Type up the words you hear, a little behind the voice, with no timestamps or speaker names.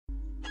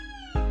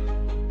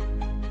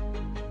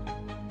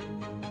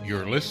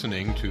You're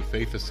listening to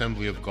Faith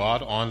Assembly of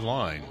God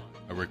Online,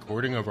 a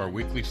recording of our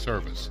weekly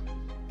service.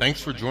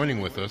 Thanks for joining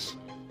with us,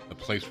 a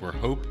place where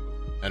hope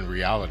and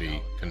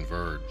reality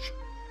converge.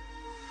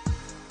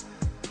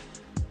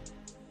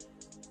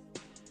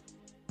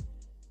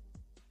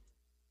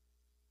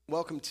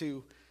 Welcome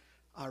to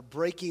our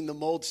Breaking the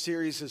Mold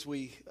series as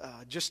we,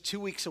 just 2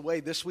 weeks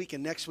away, this week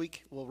and next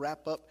week, we'll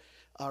wrap up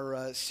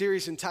our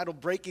series entitled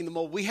Breaking the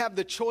Mold. We have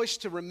the choice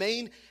to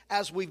remain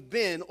as we've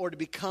been or to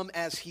become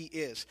as He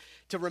is.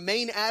 To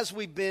remain as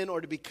we've been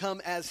or to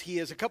become as He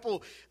is.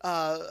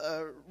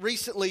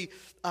 Recently,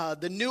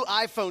 the new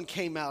iPhone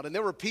came out, and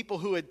there were people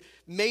who had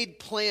made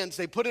plans.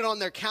 They put it on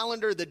their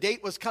calendar. The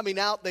date was coming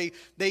out.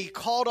 They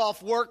called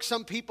off work.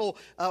 Some people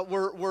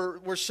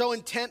were so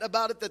intent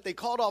about it that they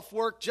called off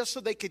work just so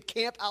they could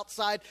camp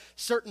outside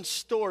certain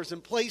stores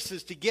and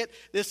places to get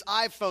this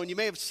iPhone. You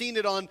may have seen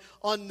it on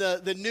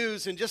the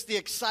news and just the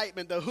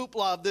excitement, the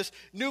hoopla of this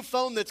new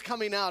phone that's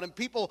coming out, and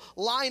people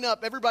line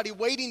up, everybody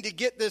waiting to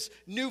get this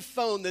new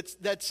phone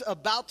that's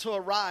about to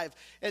arrive.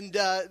 And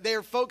there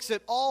are folks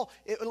that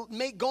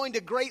going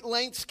to great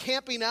lengths,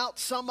 camping out,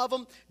 some of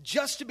them,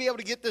 just to be able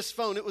to get this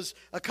phone. It was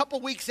a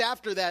couple weeks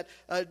after that,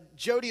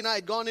 Jody and I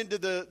had gone into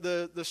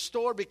the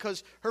store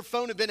because her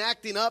phone had been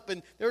acting up,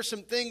 and there were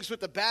some things with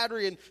the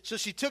battery, and so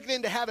she took it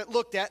in to have it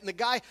looked at, and the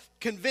guy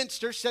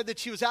convinced her, said that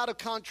she was out of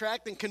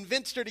contract, and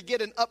convinced her to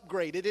get an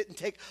upgrade. It didn't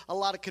take a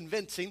lot of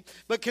convincing,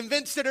 but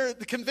convinced her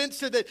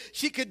that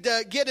she could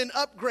get an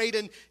upgrade.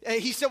 And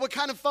he said, "What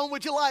kind of phone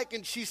would you like?"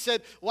 And she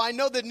said, "Well, I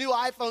know the new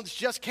iPhones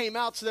just came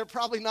out, so they're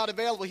probably not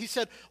available." He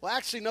said, "Well,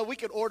 actually, no, we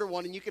could order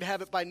one and you could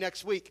have it by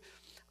next week."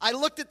 I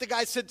looked at the guy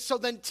and said, "So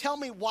then tell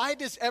me, why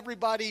does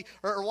everybody,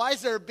 or why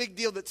is there a big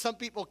deal that some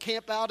people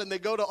camp out and they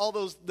go to all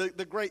those,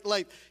 the great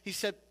length?" He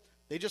said,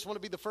 "They just want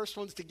to be the first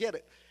ones to get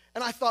it."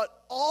 And I thought,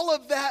 all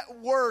of that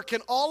work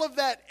and all of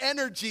that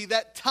energy,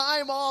 that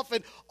time off,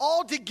 and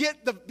all to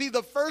be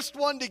the first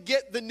one to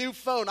get the new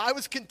phone. I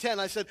was content.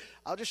 I said,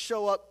 "I'll just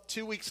show up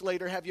 2 weeks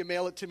later, have you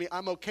mail it to me.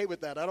 I'm okay with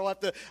that. I don't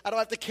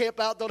have to camp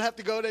out, don't have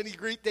to go to any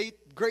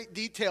great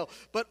detail."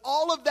 But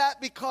all of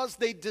that because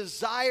they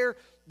desire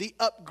the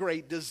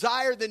upgrade,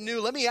 desire the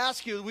new. Let me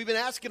ask you, we've been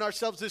asking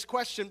ourselves this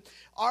question: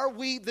 are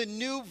we the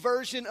new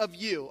version of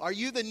you? Are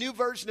you the new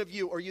version of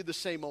you, or are you the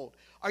same old?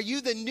 Are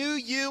you the new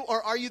you,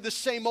 or are you the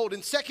same old?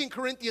 In 2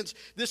 Corinthians,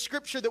 this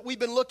scripture that we've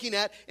been looking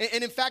at,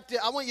 and in fact,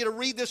 I want you to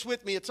read this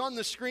with me. It's on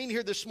the screen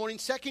here this morning,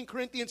 2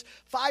 Corinthians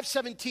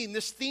 5:17,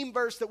 this theme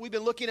verse that we've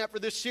been looking at for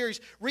this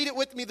series. Read it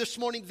with me this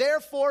morning.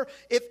 "Therefore,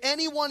 if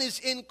anyone is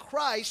in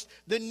Christ,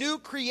 the new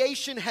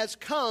creation has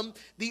come,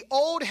 the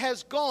old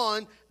has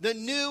gone, the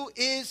new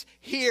is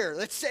here."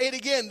 Let's say it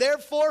again.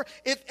 "Therefore,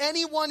 if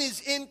anyone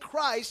is in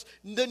Christ,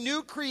 the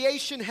new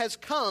creation has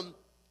come,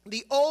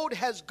 the old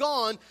has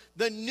gone,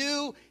 the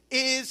new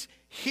is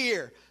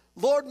here."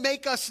 Lord,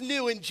 make us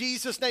new in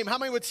Jesus' name. How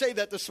many would say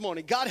that this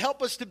morning? God,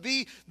 help us to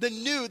be the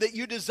new that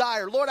you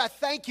desire. Lord, I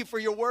thank you for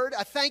your word.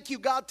 I thank you,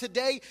 God,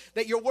 today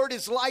that your word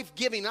is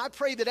life-giving. I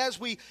pray that as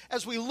we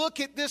look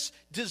at this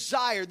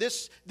desire,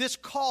 this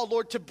call,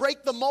 Lord, to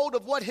break the mold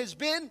of what has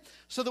been,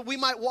 so that we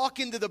might walk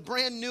into the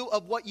brand new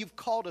of what you've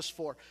called us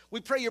for. We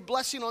pray your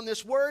blessing on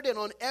this word and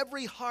on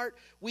every heart.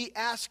 We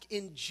ask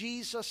in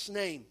Jesus'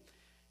 name.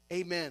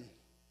 Amen.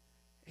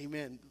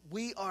 Amen.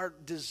 We are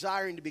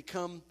desiring to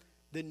become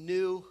the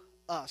new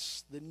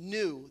us, the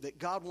new that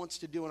God wants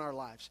to do in our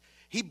lives.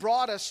 He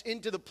brought us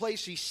into the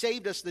place. He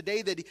saved us the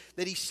day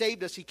that he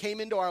saved us. He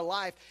came into our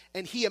life,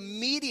 and he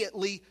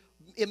immediately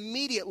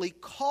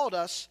called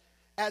us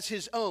as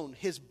his own.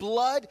 His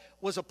blood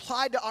was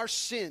applied to our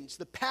sins.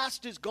 The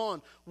past is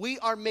gone. We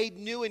are made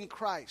new in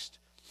Christ.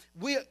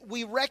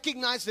 We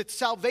recognize that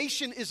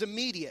salvation is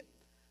immediate.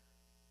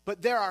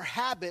 But there are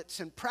habits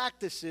and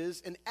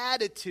practices and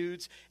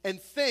attitudes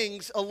and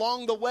things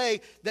along the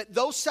way that,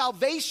 though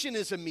salvation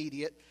is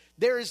immediate,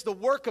 there is the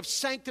work of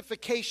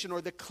sanctification, or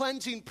the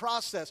cleansing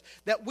process,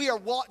 that we are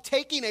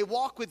taking a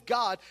walk with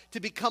God to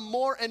become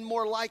more and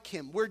more like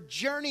him. We're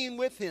journeying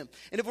with him.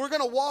 And if we're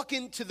going to walk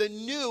into the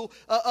new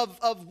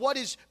of what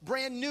is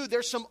brand new,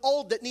 there's some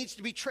old that needs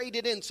to be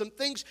traded in, some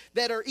things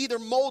that are either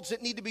molds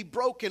that need to be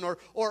broken,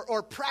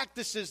 or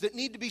practices that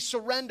need to be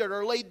surrendered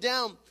or laid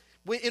down,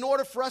 in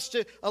order for us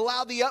to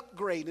allow the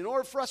upgrade, in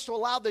order for us to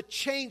allow the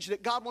change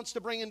that God wants to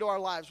bring into our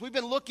lives. We've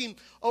been looking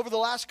over the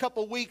last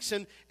couple of weeks,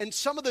 and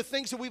some of the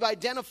things that we've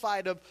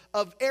identified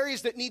of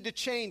areas that need to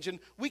change,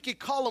 and we could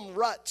call them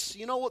ruts.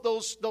 You know what,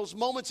 those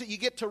moments that you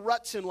get to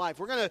ruts in life.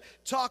 We're going to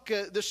talk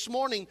this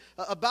morning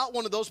about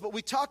one of those, but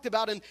we talked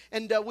about,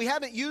 and we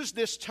haven't used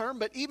this term,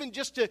 but even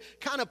just to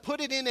kind of put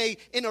it in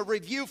a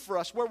review for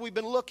us where we've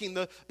been looking.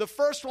 The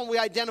first one we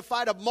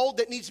identified, a mold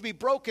that needs to be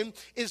broken,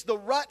 is the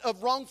rut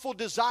of wrongful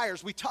desire.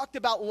 desires. We talked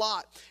about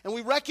Lot, and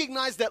we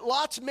recognized that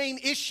Lot's main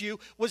issue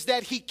was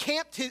that he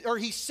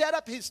he set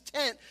up his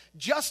tent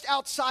just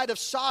outside of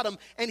Sodom,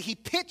 and he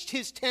pitched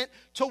his tent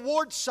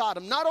towards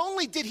Sodom. Not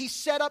only did he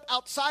set up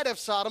outside of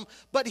Sodom,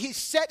 but he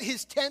set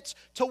his tents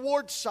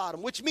towards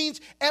Sodom, which means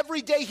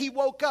every day he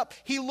woke up,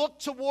 he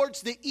looked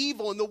towards the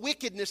evil and the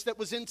wickedness that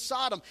was in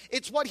Sodom.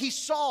 It's what he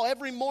saw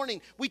every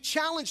morning. We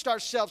challenged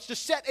ourselves to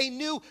set a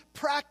new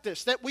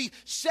practice, that we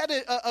set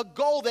a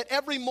goal that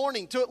every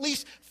morning, to at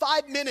least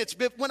 5 minutes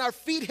when our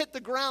feet hit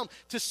the ground,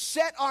 to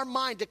set our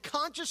mind, to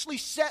consciously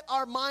set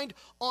our mind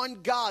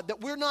on God,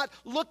 that we're not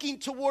looking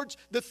towards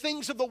the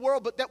things of the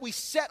world, but that we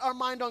set our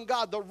mind on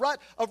God, the rut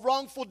of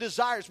wrongful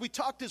desires. We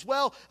talked as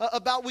well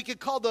about, we could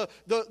call the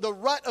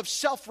rut of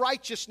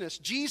self-righteousness.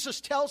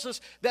 Jesus tells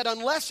us that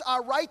unless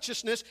our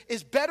righteousness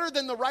is better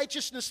than the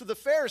righteousness of the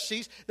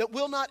Pharisees, that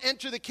we'll not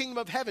enter the kingdom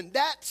of heaven.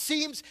 That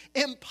seems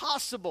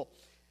impossible.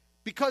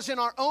 Because in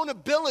our own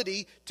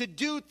ability to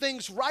do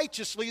things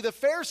righteously, the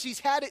Pharisees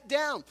had it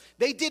down.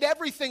 They did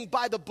everything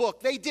by the book.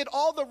 They did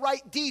all the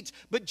right deeds.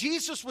 But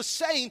Jesus was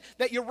saying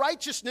that your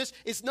righteousness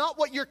is not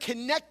what you're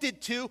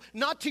connected to,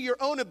 not to your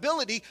own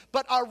ability,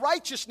 but our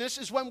righteousness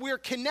is when we're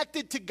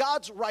connected to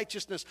God's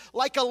righteousness.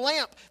 Like a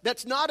lamp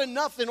that's not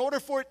enough in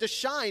order for it to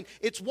shine.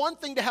 It's one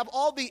thing to have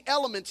all the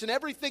elements and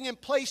everything in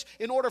place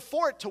in order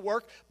for it to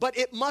work, but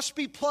it must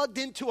be plugged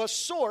into a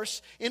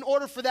source in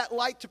order for that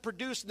light to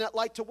produce and that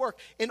light to work.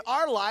 In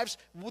our lives,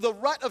 the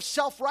rut of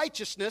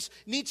self-righteousness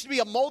needs to be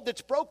a mold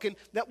that's broken,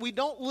 that we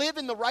don't live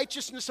in the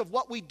righteousness of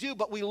what we do,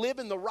 but we live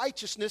in the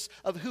righteousness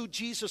of who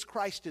Jesus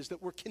Christ is,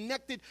 that we're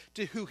connected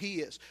to who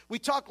he is. We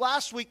talked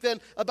last week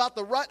then about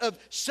the rut of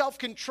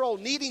self-control,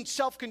 needing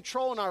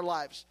self-control in our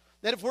lives.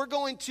 That if we're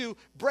going to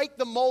break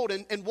the mold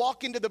and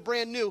walk into the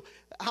brand new,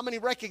 how many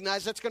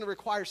recognize that's going to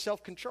require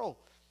self-control?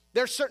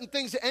 There are certain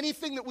things,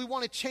 anything that we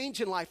want to change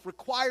in life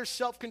requires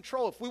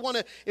self-control. If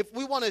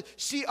we want to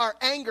see our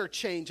anger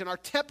change and our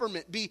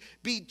temperament be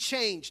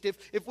changed,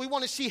 if we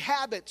want to see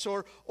habits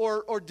or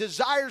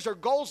desires or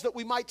goals that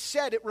we might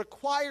set, it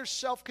requires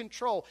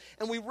self-control.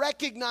 And we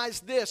recognize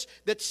this,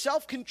 that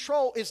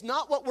self-control is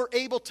not what we're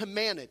able to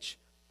manage.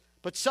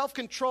 But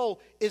self-control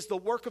is the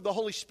work of the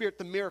Holy Spirit,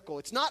 the miracle.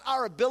 It's not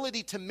our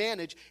ability to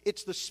manage,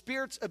 it's the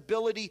Spirit's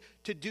ability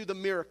to do the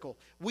miracle.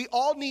 We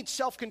all need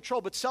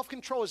self-control, but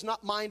self-control is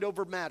not mind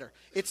over matter.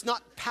 It's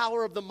not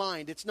power of the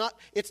mind. It's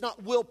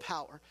not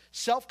willpower.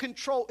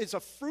 Self-control is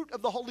a fruit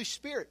of the Holy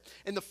Spirit.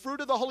 And the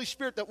fruit of the Holy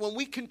Spirit, that when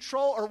we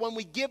control or when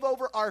we give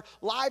over our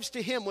lives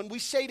to him, when we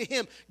say to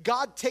him,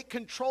 God, take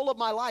control of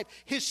my life,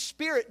 his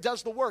Spirit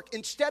does the work.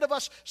 Instead of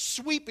us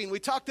sweeping, we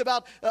talked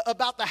about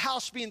the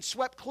house being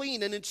swept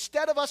clean, and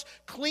instead of us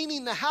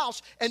cleaning the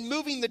house and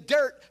moving the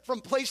dirt from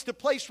place to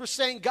place, we're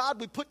saying, God,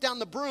 we put down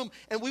the broom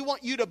and we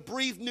want you to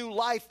breathe new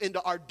life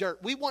into our dirt.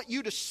 We want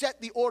you to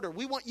set the order.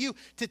 We want you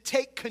to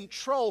take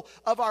control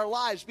of our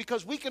lives,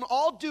 because we can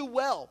all do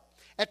well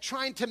at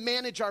trying to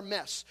manage our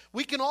mess.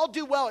 We can all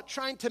do well at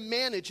trying to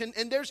manage. And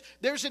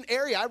there's an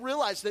area, I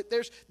realize that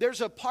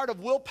there's a part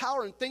of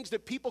willpower and things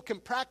that people can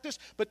practice,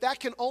 but that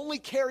can only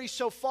carry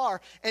so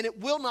far, and it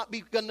will not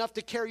be enough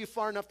to carry you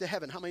far enough to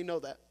heaven. How many know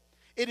that?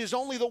 It is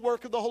only the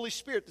work of the Holy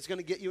Spirit that's going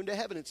to get you into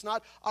heaven. It's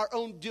not our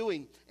own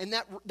doing. And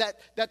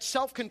that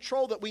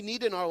self-control that we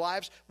need in our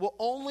lives will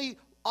only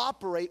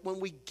operate when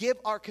we give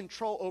our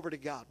control over to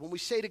God. When we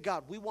say to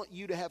God, we want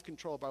you to have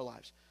control of our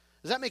lives.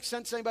 Does that make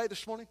sense to anybody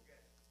this morning?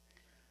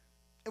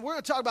 And we're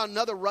going to talk about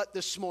another rut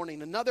this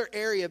morning, another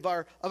area of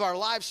our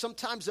lives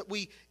sometimes that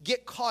we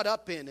get caught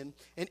up in, and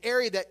an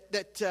area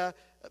that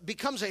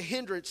becomes a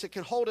hindrance that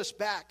can hold us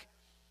back.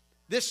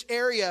 This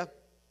area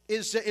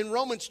is in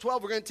Romans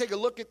 12. We're going to take a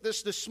look at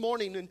this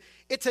morning, and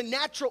it's a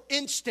natural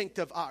instinct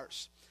of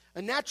ours.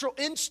 A natural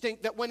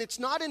instinct that when it's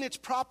not in its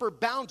proper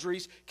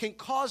boundaries can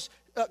cause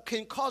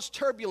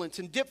turbulence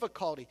and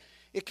difficulty.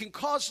 It can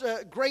cause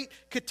great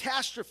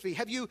catastrophe.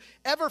 Have you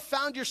ever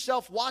found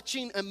yourself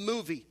watching a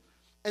movie,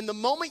 and the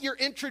moment you're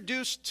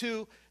introduced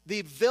to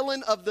the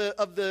villain of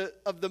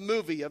the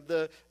movie, of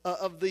the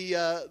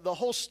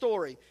whole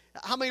story,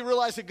 how many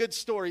realize a good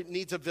story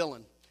needs a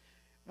villain?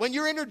 When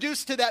you're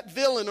introduced to that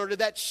villain or to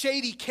that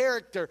shady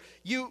character,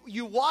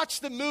 you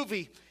watch the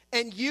movie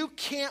and you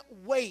can't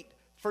wait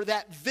for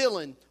that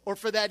villain or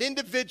for that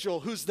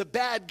individual who's the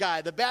bad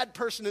guy, the bad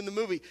person in the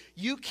movie.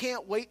 You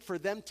can't wait for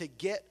them to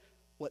get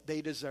what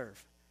they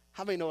deserve.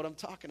 How many know what I'm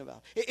talking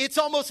about? It's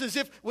almost as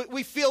if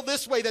we feel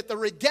this way, that the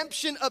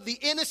redemption of the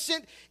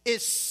innocent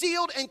is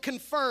sealed and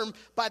confirmed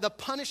by the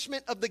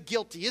punishment of the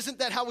guilty. Isn't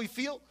that how we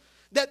feel?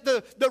 That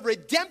the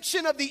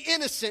redemption of the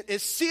innocent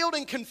is sealed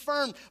and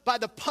confirmed by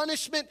the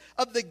punishment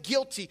of the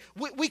guilty.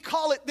 We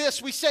call it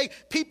this. We say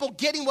people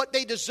getting what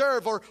they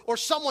deserve, or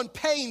someone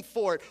paying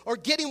for it, or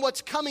getting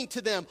what's coming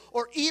to them,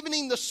 or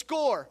evening the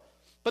score.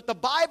 But the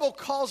Bible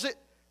calls it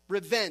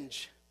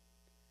revenge.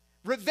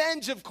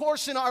 Revenge, of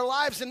course, in our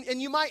lives,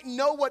 and you might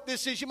know what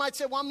this is. You might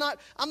say, well,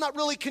 I'm not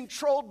really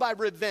controlled by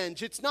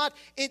revenge. It's not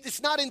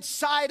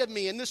inside of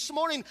me. And this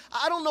morning,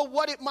 I don't know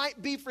what it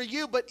might be for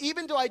you, but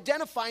even to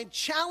identify and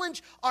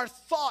challenge our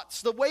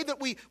thoughts, the way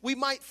that we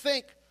might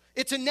think.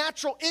 It's a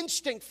natural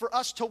instinct for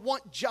us to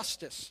want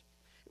justice.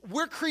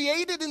 We're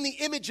created in the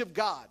image of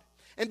God.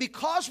 And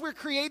because we're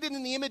created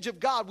in the image of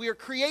God, we are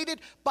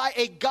created by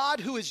a God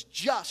who is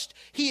just.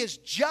 He is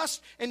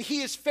just and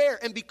he is fair.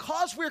 And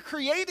because we're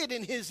created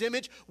in his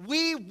image,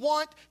 we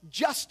want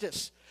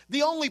justice.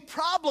 The only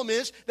problem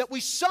is that we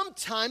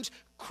sometimes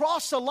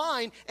cross a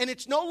line and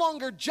it's no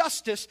longer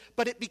justice,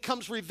 but it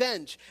becomes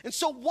revenge. And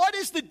so what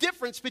is the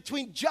difference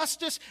between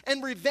justice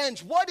and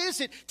revenge? What is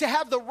it to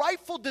have the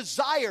rightful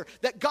desire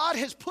that God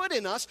has put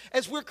in us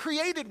as we're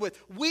created with?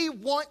 We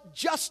want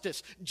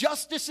justice.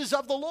 Justice is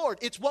of the Lord.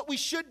 It's what we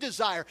should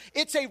desire.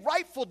 It's a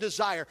rightful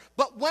desire.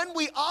 But when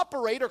we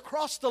operate or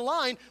cross the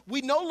line,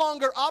 we no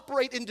longer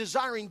operate in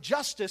desiring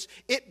justice.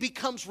 It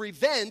becomes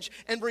revenge,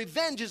 and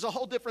revenge is a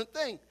whole different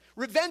thing.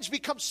 Revenge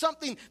becomes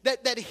something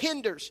that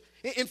hinders.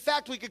 In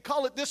fact, we could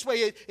call it this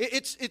way.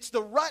 It's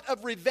the rut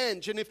of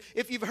revenge. And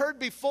if you've heard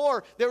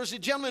before, there was a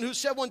gentleman who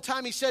said one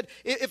time, he said,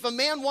 if a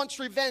man wants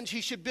revenge,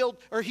 he should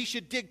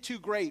dig 2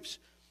 graves.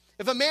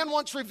 If a man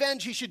wants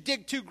revenge, he should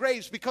dig 2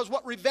 graves, because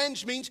what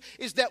revenge means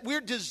is that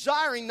we're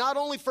desiring not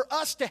only for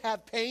us to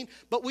have pain,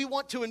 but we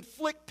want to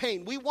inflict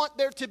pain. We want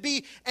there to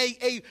be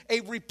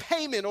a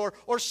repayment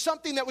or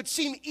something that would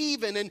seem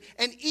even and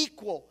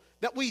equal.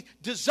 That we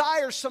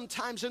desire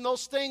sometimes in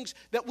those things,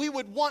 that we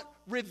would want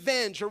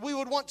revenge, or we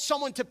would want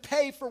someone to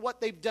pay for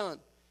what they've done.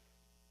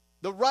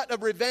 The rut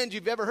of revenge,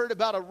 you've ever heard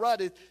about a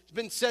rut? It's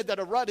been said that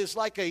a rut is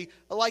like a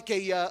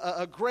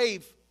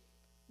grave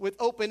with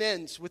open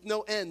ends, with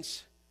no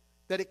ends,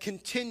 that it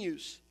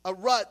continues. A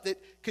rut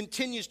that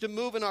continues to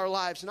move in our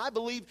lives. And I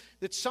believe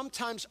that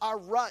sometimes our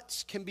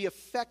ruts can be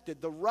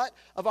affected. The rut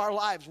of our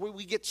lives, where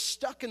we get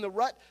stuck in the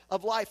rut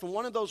of life, and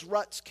one of those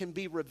ruts can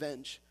be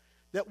revenge.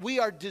 That we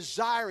are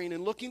desiring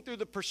and looking through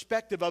the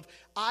perspective of,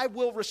 I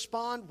will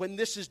respond when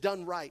this is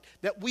done right.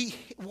 That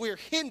we're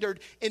hindered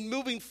in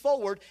moving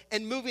forward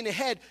and moving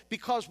ahead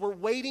because we're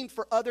waiting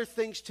for other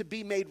things to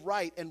be made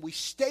right. And we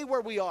stay where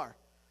we are.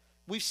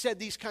 We've said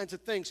these kinds of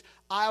things.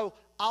 I'll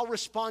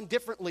respond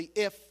differently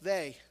if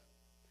they.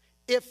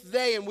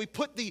 And we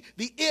put the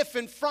if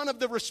in front of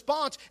the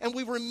response, and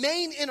we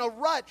remain in a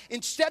rut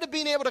instead of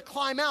being able to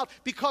climb out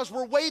because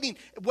we're waiting.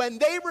 When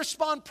they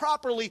respond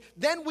properly,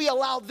 then we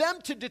allow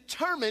them to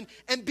determine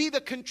and be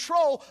the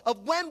control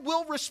of when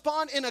we'll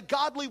respond in a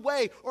godly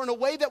way or in a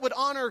way that would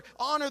honor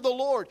the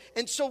Lord.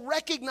 And so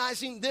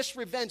recognizing this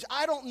revenge,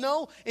 I don't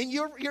know, and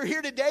you're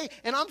here today,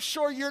 and I'm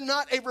sure you're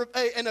not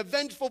an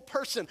avengeful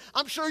person.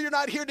 I'm sure you're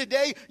not here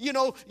today,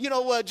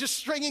 just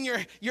stringing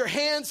your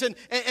hands and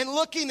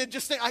looking and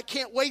just think, I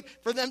can't wait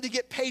for them to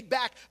get paid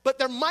back. But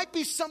there might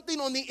be something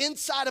on the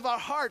inside of our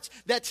hearts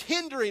that's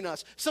hindering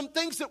us. Some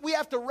things that we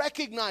have to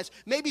recognize.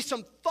 Maybe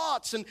some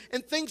thoughts and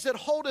things that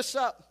hold us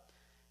up.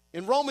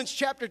 In Romans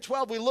chapter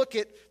 12, we look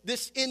at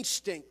this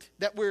instinct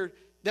that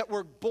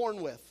we're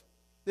born with.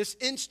 This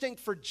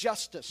instinct for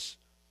justice.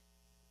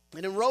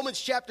 And in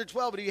Romans chapter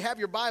 12, do you have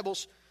your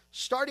Bibles,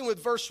 starting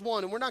with verse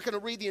 1. And we're not going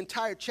to read the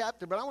entire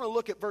chapter, but I want to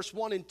look at verse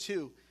 1 and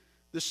 2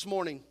 this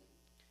morning.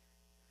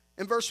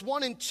 In verse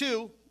 1 and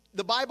 2,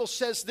 the Bible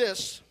says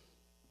this,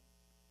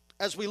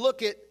 as we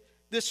look at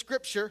this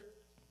scripture.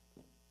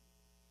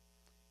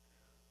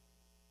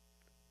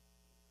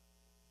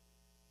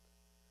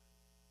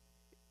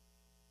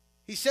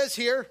 He says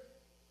here,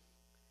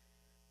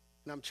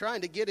 and I'm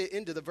trying to get it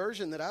into the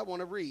version that I want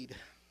to read.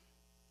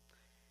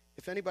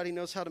 If anybody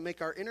knows how to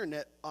make our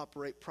internet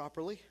operate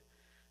properly,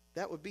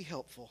 that would be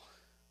helpful.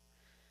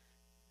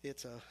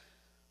 We'll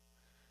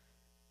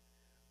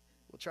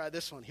try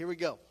this one. Here we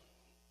go.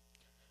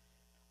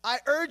 I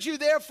urge you,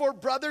 therefore,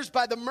 brothers,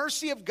 by the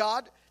mercy of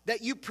God,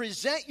 that you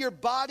present your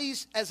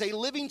bodies as a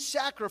living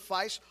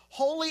sacrifice,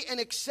 holy and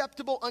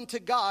acceptable unto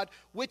God,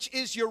 which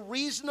is your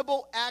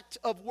reasonable act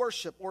of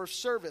worship or of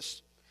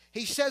service.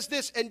 He says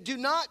this, and do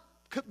not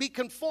be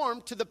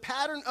conformed to the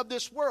pattern of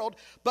this world,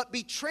 but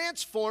be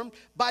transformed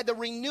by the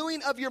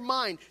renewing of your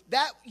mind,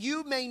 that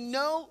you may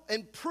know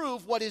and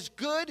prove what is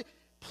good,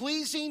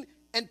 pleasing,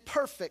 and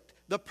perfect,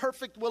 the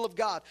perfect will of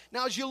God.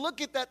 Now, as you look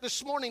at that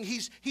this morning,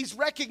 he's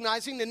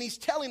recognizing and he's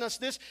telling us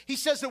this. He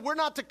says that we're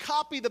not to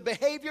copy the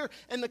behavior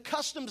and the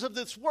customs of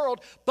this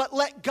world, but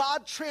let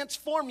God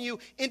transform you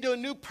into a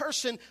new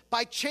person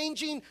by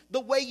changing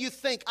the way you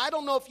think. I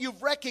don't know if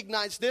you've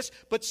recognized this,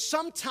 but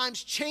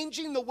sometimes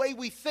changing the way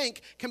we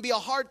think can be a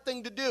hard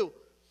thing to do.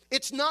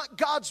 It's not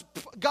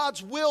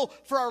God's will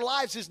for our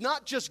lives is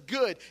not just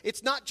good.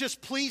 It's not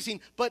just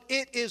pleasing, but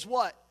it is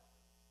what?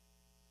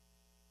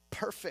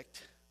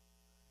 Perfect.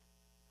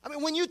 I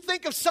mean, when you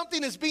think of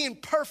something as being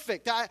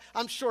perfect,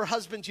 I'm sure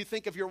husbands, you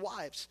think of your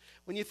wives.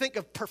 When you think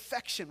of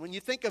perfection, when you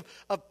think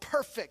of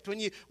perfect, when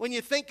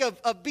you think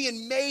of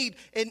being made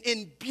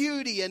in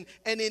beauty and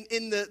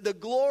in the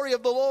glory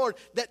of the Lord,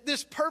 that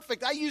this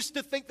perfect, I used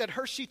to think that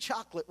Hershey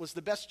chocolate was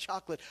the best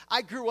chocolate.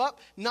 I grew up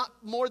not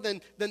more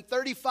than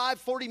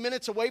 35, 40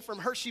 minutes away from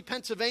Hershey,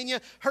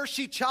 Pennsylvania.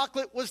 Hershey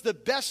chocolate was the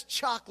best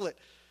chocolate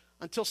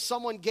until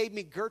someone gave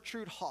me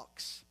Gertrude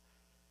Hawkes.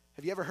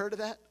 Have you ever heard of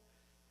that?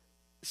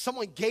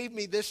 Someone gave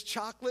me this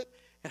chocolate,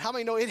 And how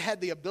many know it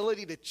had the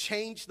ability to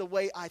change the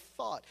way I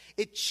thought?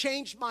 It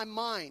changed my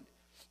mind.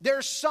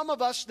 There's some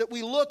of us that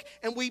we look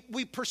and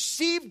we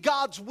perceive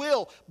God's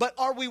will, but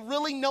are we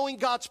really knowing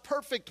God's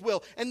perfect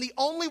will? And the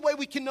only way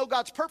we can know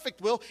God's perfect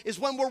will is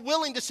when we're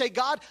willing to say,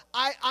 God,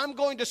 I'm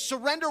going to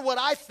surrender what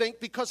I think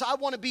because I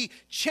want to be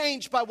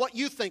changed by what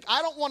you think.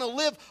 I don't want to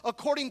live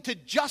according to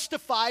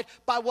justified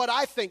by what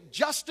I think.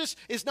 Justice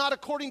is not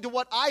according to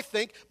what I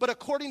think, but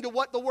according to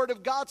what the Word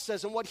of God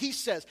says and what He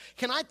says.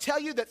 Can I tell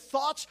you that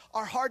thoughts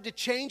are hard to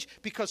change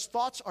because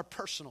thoughts are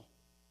personal?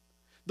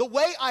 The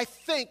way I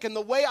think and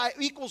the way I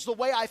equals the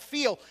way I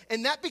feel,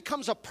 and that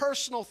becomes a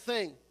personal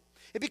thing.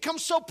 It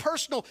becomes so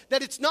personal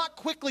that it's not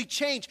quickly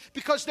changed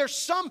because there's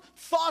some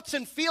thoughts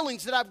and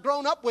feelings that I've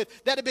grown up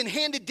with that have been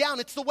handed down.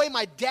 It's the way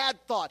my dad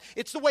thought.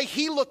 It's the way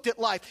he looked at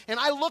life. And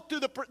I look through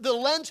the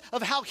lens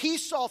of how he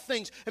saw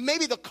things and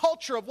maybe the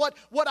culture of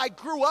what I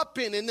grew up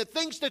in and the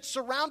things that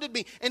surrounded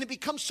me. And it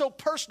becomes so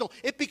personal.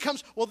 It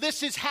becomes, well,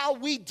 this is how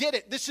we did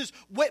it. This is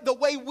the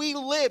way we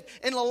lived.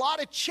 And a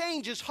lot of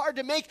change is hard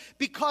to make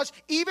because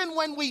even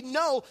when we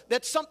know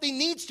that something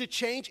needs to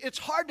change, it's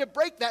hard to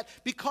break that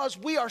because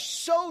we are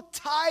so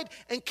tied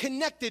and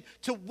connected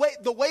to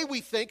the way we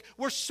think.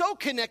 We're so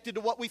connected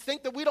to what we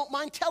think that we don't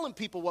mind telling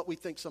people what we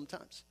think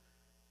sometimes.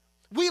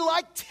 We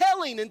like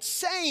telling and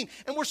saying,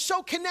 and we're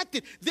so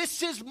connected.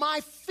 This is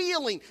my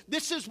feeling.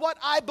 This is what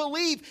I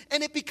believe.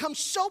 And it becomes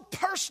so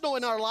personal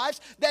in our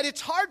lives that it's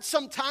hard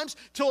sometimes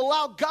to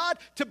allow God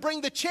to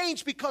bring the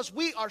change because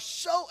we are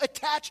so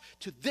attached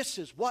to this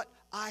is what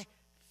I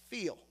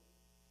feel.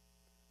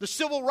 The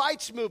civil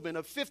rights movement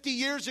of 50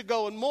 years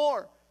ago and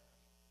more.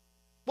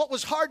 What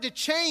was hard to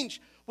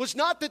change was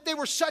not that they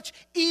were such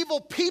evil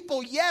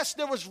people. Yes,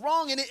 there was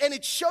wrong, and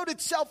it showed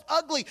itself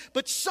ugly.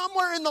 But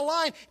somewhere in the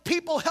line,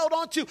 people held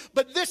on to,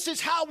 but this is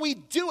how we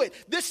do it.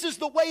 This is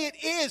the way it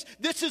is.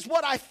 This is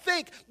what I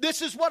think.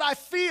 This is what I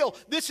feel.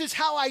 This is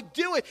how I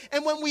do it.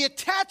 And when we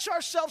attach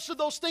ourselves to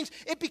those things,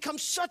 it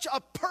becomes such a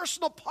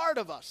personal part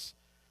of us.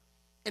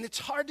 And it's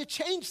hard to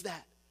change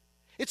that.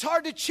 It's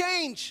hard to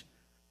change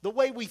the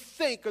way we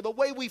think or the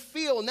way we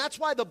feel. And that's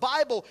why the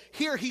Bible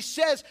here, he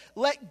says,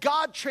 let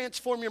God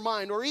transform your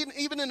mind. Or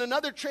even in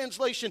another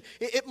translation,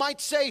 it might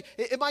say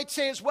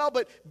as well,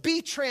 but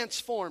be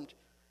transformed.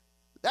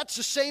 That's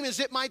the same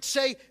as it might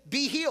say,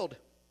 be healed.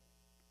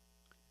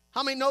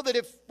 How many know that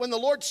when the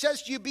Lord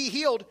says to you, be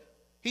healed,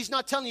 he's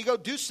not telling you go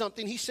do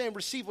something. He's saying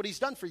receive what he's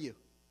done for you.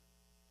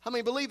 How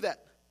many believe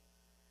that?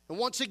 And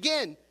once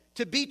again,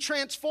 to be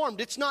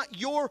transformed. It's not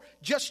your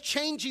just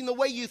changing the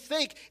way you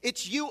think.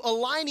 It's you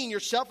aligning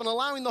yourself and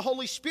allowing the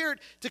Holy Spirit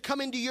to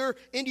come into your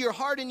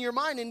heart and your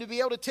mind and to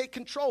be able to take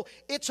control.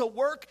 It's a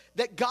work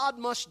that God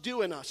must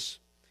do in us.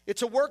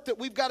 It's a work that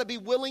we've got to be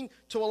willing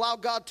to allow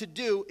God to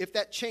do if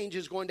that change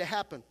is going to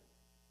happen.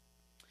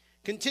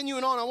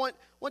 Continuing on, I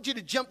want you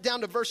to jump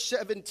down to verse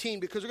 17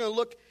 because we're going to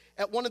look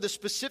at one of the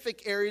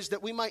specific areas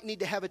that we might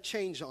need to have a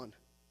change on.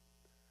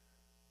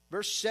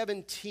 Verse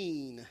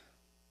 17.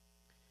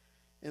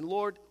 And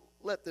Lord,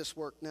 let this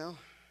work now.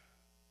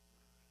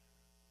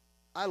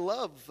 I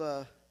love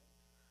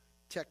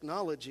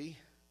technology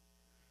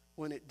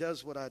when it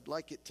does what I'd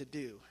like it to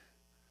do.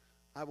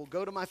 I will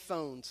go to my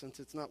phone since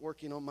it's not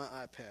working on my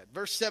iPad.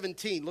 Verse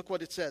 17, look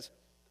what it says.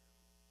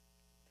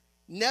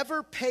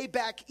 Never pay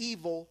back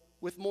evil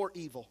with more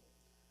evil.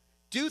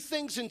 Do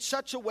things in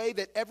such a way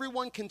that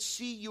everyone can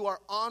see you are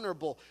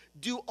honorable.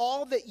 Do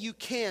all that you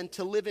can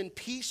to live in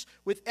peace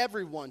with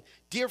everyone.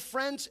 Dear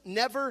friends,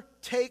 never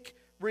take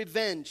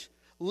revenge.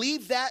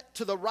 Leave that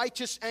to the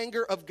righteous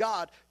anger of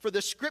God. For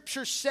the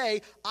scriptures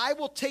say, I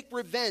will take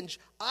revenge.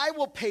 I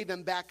will pay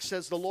them back,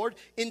 says the Lord.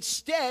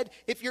 Instead,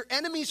 if your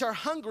enemies are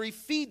hungry,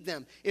 feed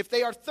them. If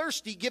they are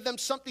thirsty, give them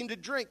something to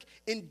drink.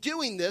 In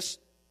doing this,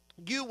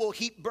 you will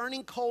heap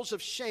burning coals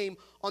of shame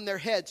on their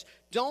heads.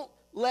 Don't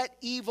let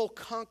evil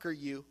conquer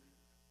you,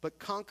 but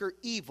conquer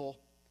evil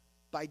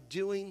by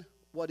doing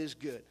what is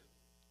good.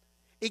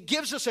 It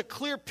gives us a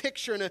clear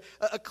picture and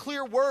a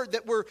clear word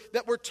that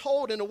we're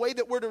told in a way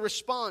that we're to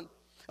respond.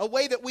 A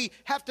way that we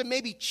have to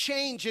maybe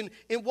change in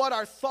what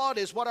our thought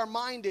is, what our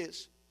mind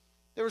is.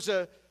 There was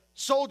a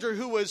soldier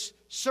who was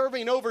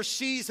serving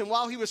overseas, and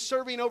while he was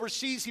serving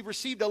overseas, he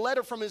received a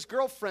letter from his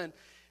girlfriend.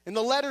 And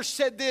the letter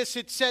said this,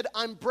 it said,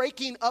 I'm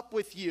breaking up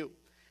with you.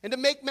 And to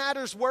make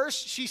matters worse,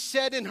 she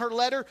said in her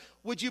letter,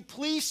 would you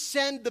please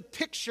send the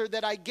picture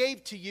that I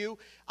gave to you?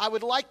 I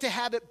would like to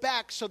have it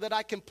back so that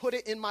I can put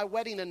it in my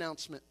wedding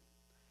announcement.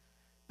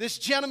 This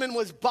gentleman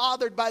was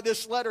bothered by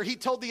this letter. He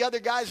told the other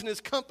guys in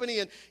his company,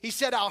 and he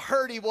said how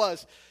hurt he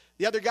was.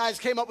 The other guys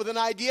came up with an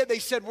idea. They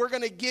said, we're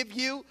going to give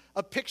you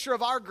a picture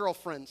of our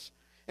girlfriends.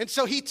 And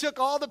so he took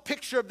all the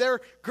picture of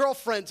their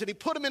girlfriends, and he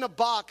put them in a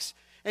box.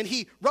 And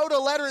he wrote a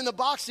letter in the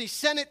box, and he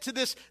sent it to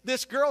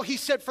this girl. He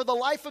said, for the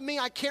life of me,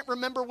 I can't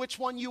remember which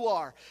one you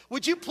are.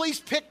 Would you please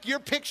pick your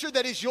picture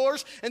that is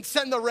yours and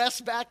send the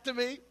rest back to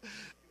me?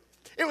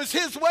 It was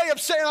his way of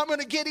saying, I'm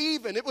going to get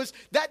even. It was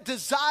that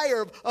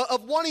desire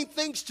of wanting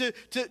things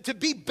to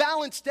be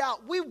balanced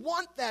out. We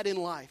want that in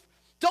life.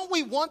 Don't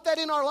we want that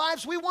in our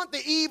lives? We want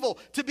the evil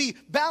to be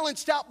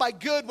balanced out by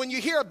good. When you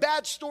hear a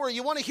bad story,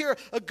 you want to hear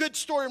a good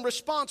story in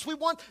response. We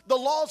want the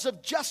laws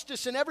of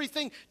justice and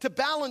everything to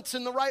balance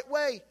in the right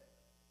way.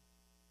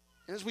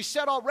 And as we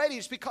said already,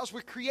 it's because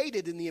we're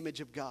created in the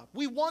image of God.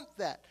 We want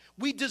that.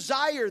 We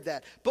desire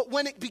that. But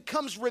when it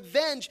becomes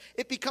revenge,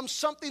 it becomes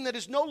something that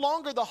is no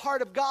longer the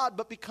heart of God,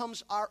 but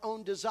becomes our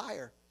own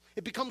desire.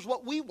 It becomes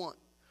what we want.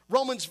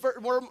 Romans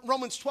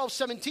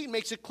 12:17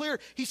 makes it clear.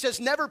 He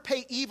says, never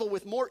pay evil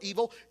with more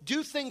evil.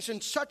 Do things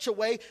in such a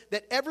way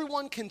that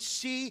everyone can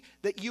see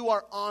that you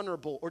are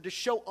honorable, or to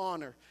show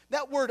honor.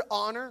 That word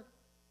honor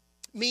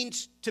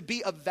means to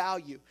be of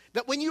value.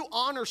 That when you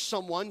honor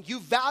someone, you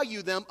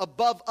value them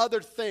above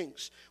other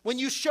things. When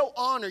you show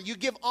honor, you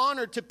give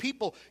honor to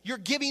people, you're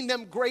giving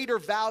them greater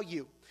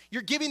value.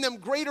 You're giving them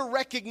greater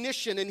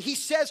recognition. And he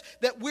says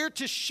that we're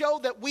to show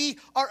that we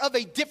are of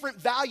a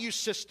different value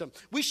system.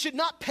 We should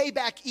not pay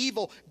back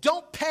evil.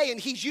 Don't pay. And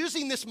he's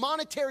using this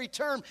monetary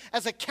term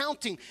as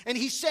accounting. And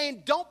he's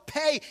saying don't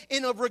pay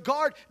in a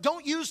regard.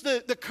 Don't use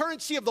the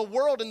currency of the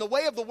world and the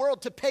way of the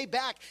world to pay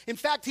back. In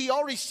fact, he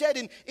already said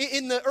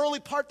in the early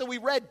part that we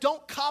read,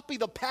 don't copy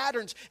the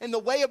patterns and the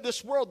way of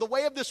this world. The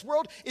way of this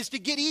world is to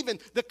get even.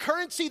 The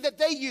currency that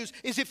they use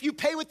is if you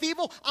pay with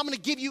evil, I'm going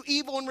to give you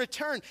evil in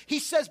return. He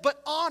says,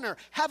 but honor.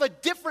 Have a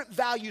different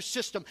value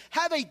system.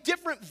 Have a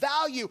different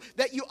value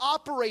that you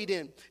operate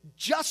in.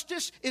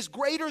 Justice is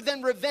greater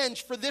than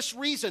revenge for this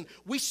reason.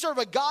 We serve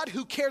a God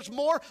who cares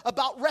more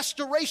about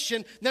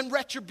restoration than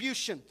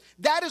retribution.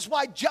 That is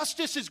why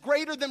justice is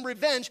greater than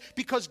revenge,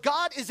 because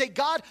God is a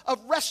God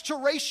of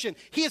restoration.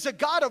 He is a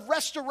God of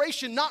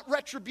restoration, not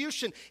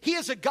retribution. He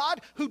is a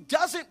God who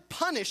doesn't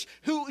punish,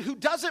 who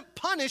doesn't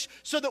punish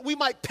so that we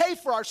might pay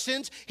for our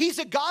sins. He's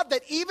a God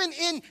that even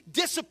in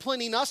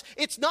disciplining us,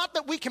 it's not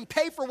that we can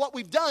pay for what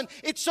we've done.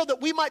 It's so that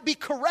we might be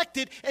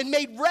corrected and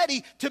made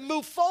ready to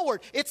move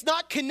forward. It's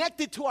not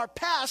connected to our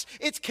past.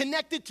 It's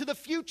connected to the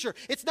future.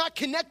 It's not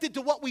connected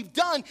to what we've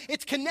done.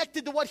 It's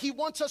connected to what he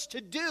wants us to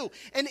do.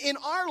 And in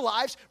our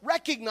lives,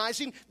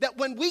 recognizing that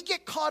when we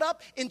get caught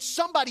up in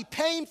somebody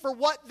paying for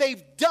what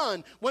they've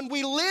done, when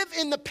we live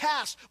in the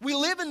past, we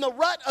live in the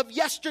rut of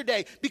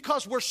yesterday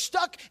because we're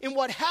stuck in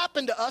what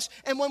happened to us.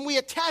 And when we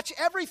attach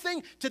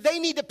everything to they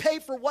need to pay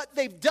for what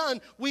they've done,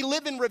 we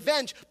live in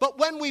revenge. But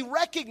when we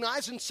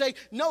recognize and say,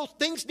 no,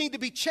 things need to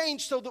be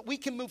changed so that we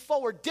can move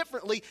forward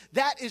differently,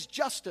 that is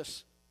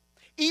justice.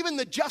 Even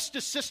the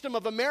justice system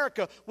of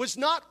America was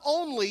not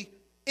only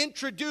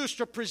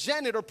introduced or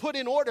presented or put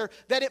in order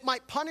that it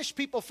might punish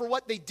people for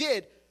what they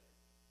did,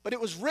 but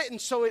it was written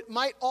so it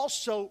might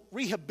also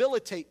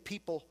rehabilitate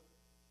people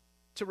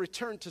to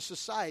return to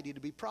society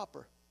to be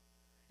proper.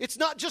 It's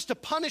not just a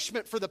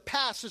punishment for the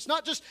past. It's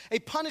not just a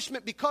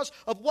punishment because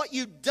of what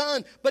you've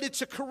done, but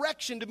it's a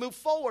correction to move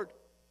forward.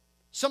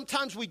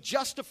 Sometimes we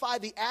justify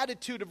the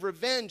attitude of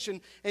revenge,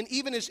 and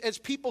even as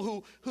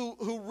people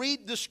who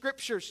read the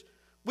scriptures,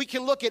 we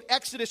can look at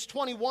Exodus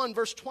 21,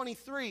 verse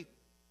 23,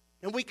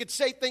 and we could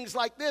say things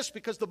like this,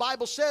 because the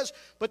Bible says,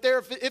 but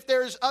if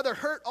there is other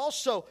hurt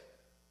also,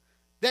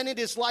 then it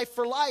is life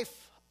for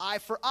life, eye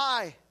for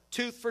eye,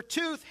 tooth for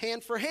tooth,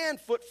 hand for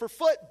hand, foot for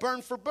foot,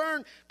 burn for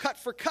burn, cut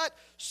for cut,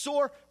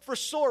 sore for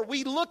sore.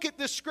 We look at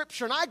this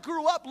scripture, and I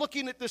grew up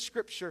looking at this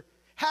scripture,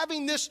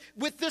 having this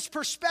with this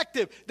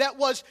perspective that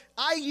was,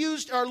 I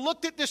used or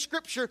looked at this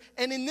scripture,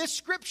 and in this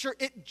scripture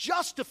it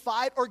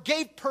justified or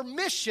gave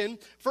permission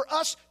for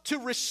us to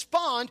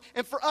respond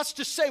and for us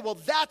to say, well,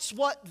 that's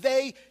what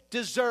they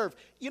deserve.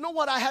 You know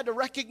what I had to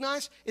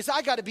recognize is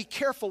I got to be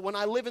careful when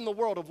I live in the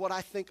world of what I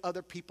think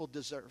other people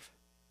deserve.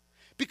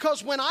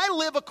 Because when I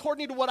live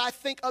according to what I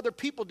think other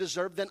people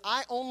deserve, then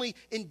I only,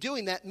 in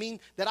doing that, mean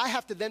that I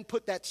have to then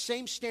put that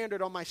same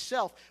standard on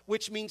myself,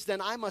 which means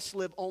then I must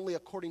live only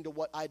according to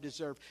what I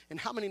deserve. And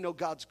how many know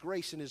God's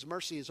grace and his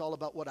mercy is all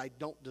about what I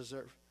don't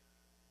deserve?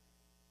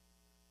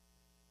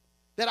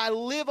 That I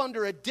live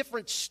under a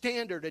different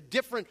standard, a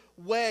different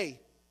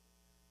way.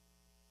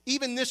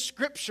 Even this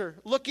scripture,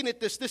 looking at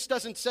this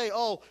doesn't say,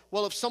 oh,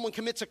 well, if someone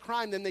commits a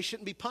crime, then they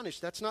shouldn't be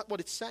punished. That's not what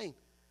it's saying.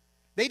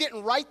 They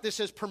didn't write this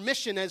as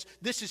permission, as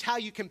this is how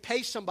you can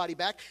pay somebody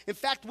back. In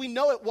fact, we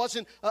know it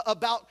wasn't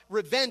about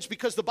revenge,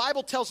 because the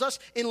Bible tells us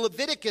in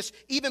Leviticus,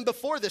 even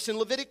before this, in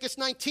Leviticus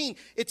 19,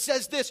 it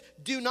says this: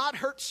 do not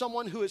hurt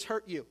someone who has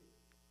hurt you.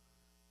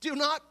 Do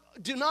not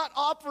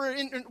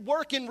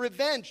work in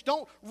revenge.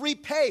 Don't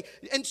repay.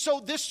 And so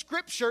this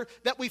scripture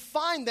that we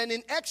find then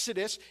in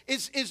Exodus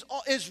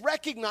is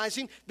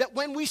recognizing that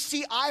when we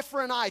see eye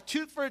for an eye,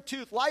 tooth for a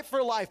tooth, life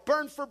for life,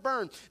 burn for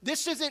burn,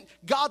 this isn't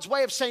God's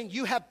way of saying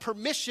you have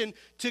permission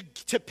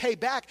to pay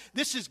back.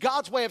 This is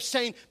God's way of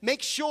saying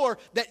make sure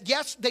that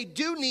yes, they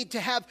do need to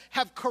have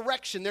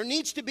correction. There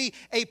needs to be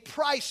a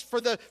price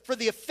for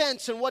the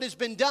offense and what has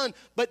been done.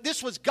 But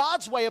this was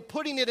God's way of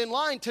putting it in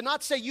line to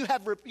not say you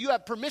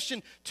have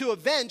permission to to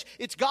avenge.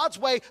 It's God's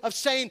way of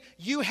saying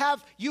you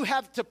have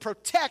to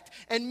protect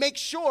and make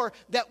sure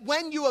that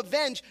when you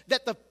avenge,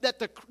 that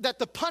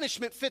the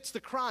punishment fits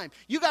the crime.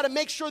 You got to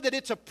make sure that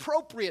it's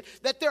appropriate,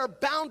 that there are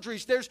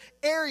boundaries, there's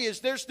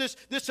areas, there's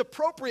this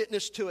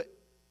appropriateness to it.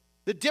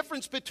 The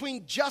difference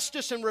between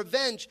justice and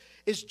revenge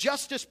is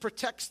justice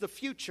protects the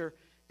future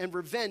and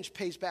revenge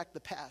pays back the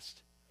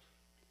past.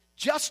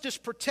 Justice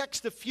protects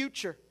the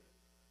future.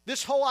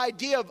 This whole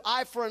idea of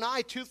eye for an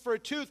eye, tooth for a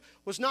tooth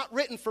was not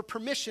written for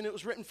permission, it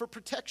was written for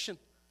protection.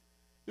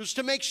 It was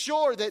to make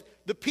sure that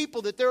the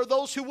people, that there are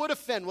those who would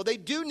offend. Well, they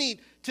do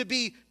need to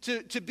be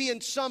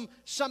in some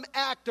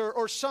act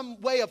or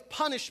some way of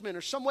punishment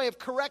or some way of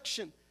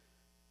correction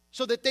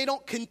so that they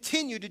don't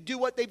continue to do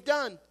what they've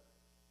done.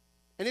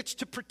 And it's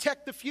to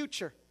protect the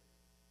future.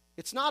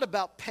 It's not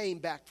about paying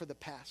back for the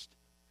past.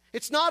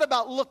 It's not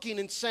about looking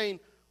and saying,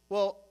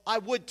 well, I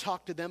would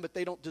talk to them, but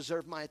they don't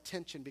deserve my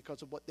attention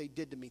because of what they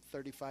did to me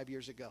 35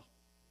 years ago.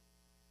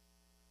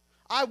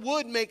 I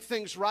would make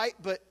things right,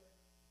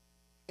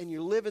 and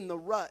you live in the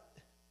rut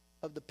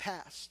of the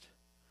past.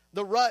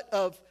 The rut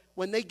of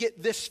when they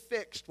get this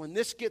fixed, when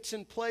this gets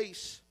in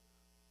place.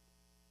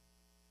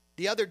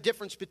 The other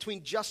difference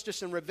between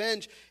justice and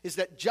revenge is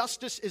that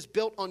justice is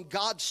built on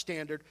God's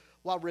standard,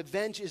 while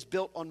revenge is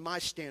built on my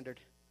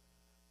standard.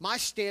 My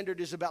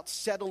standard is about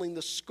settling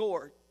the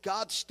score.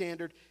 God's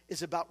standard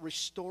is about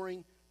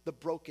restoring the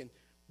broken.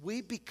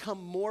 We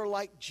become more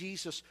like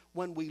Jesus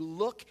when we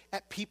look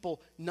at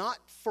people not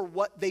for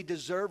what they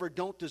deserve or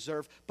don't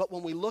deserve, but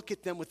when we look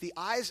at them with the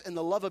eyes and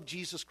the love of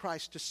Jesus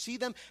Christ, to see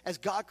them as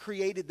God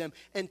created them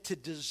and to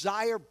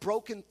desire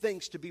broken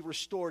things to be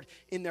restored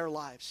in their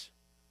lives.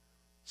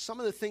 Some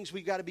of the things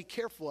we've got to be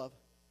careful of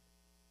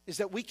is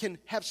that we can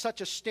have such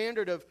a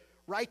standard of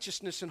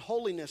righteousness and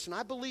holiness. And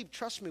I believe,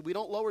 trust me, we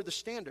don't lower the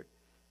standard.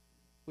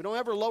 We don't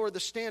ever lower the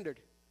standard.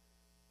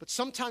 But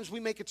sometimes we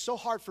make it so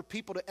hard for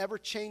people to ever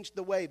change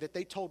the way that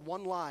they told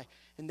one lie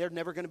and they're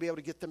never going to be able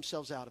to get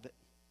themselves out of it.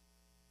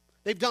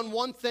 They've done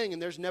one thing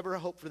and there's never a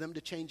hope for them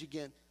to change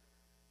again.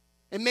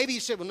 And maybe you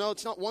say, well, no,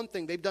 it's not one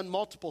thing. They've done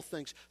multiple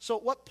things. So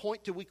at what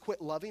point do we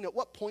quit loving? At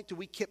what point do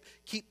we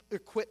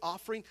quit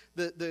offering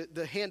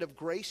the hand of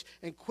grace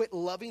and quit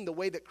loving the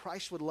way that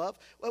Christ would love?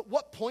 At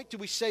what point do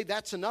we say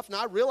that's enough?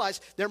 Now, I realize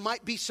there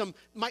might be some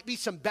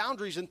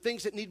boundaries and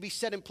things that need to be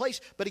set in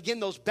place. But again,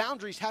 those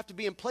boundaries have to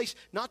be in place,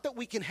 not that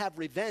we can have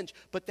revenge,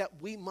 but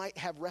that we might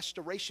have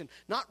restoration.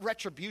 Not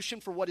retribution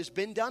for what has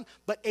been done,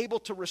 but able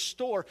to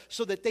restore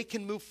so that they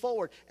can move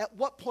forward. At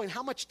what point,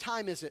 how much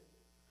time is it?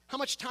 How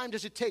much time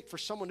does it take for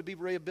someone to be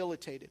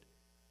rehabilitated?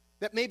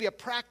 That maybe a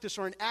practice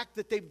or an act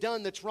that they've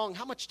done that's wrong,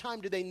 how much time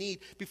do they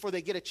need before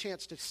they get a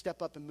chance to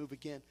step up and move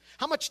again?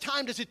 How much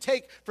time does it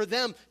take for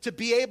them to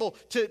be able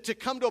to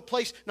come to a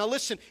place? Now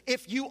listen,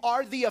 if you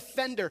are the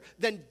offender,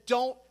 then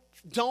don't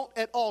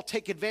at all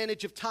take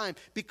advantage of time,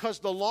 because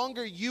the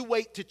longer you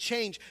wait to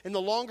change and the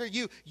longer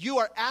you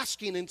are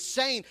asking and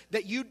saying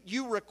that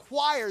you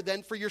require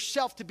then for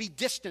yourself to be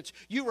distance.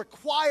 You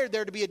require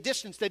there to be a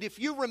distance, that if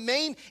you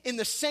remain in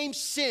the same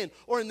sin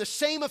or in the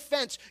same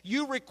offense,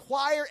 you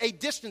require a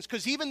distance,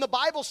 because even the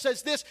Bible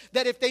says this,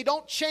 that if they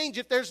don't change,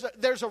 if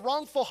there's a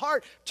wrongful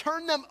heart,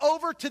 turn them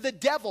over to the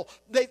devil.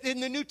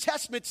 In the New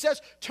Testament it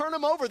says turn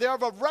them over. They're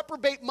of a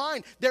reprobate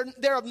mind.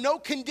 They're of no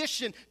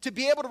condition to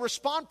be able to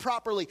respond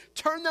properly.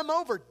 Turn them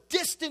over.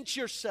 Distance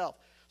yourself.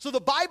 So the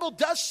Bible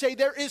does say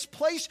there is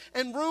place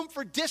and room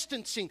for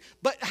distancing.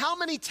 But how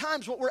many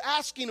times what we're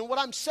asking and what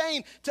I'm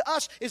saying to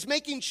us is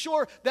making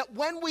sure that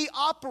when we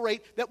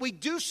operate, that we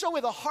do so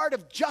with a heart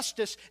of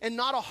justice and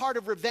not a heart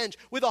of revenge.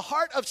 With a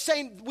heart of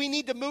saying we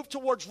need to move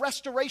towards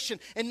restoration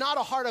and not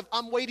a heart of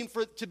I'm waiting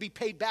for it to be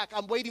paid back.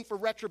 I'm waiting for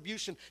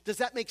retribution. Does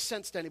that make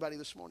sense to anybody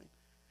this morning?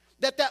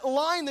 That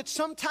line that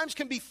sometimes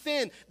can be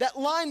thin, that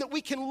line that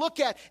we can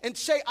look at and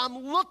say, I'm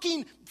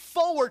looking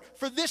forward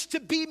for this to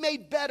be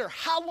made better.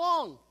 How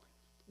long?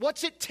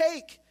 What's it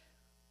take?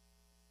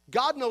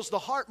 God knows the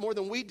heart more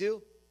than we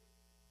do.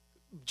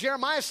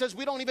 Jeremiah says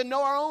we don't even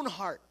know our own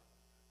heart.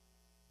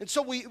 And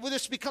so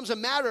this becomes a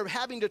matter of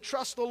having to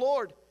trust the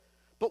Lord.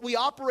 But we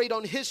operate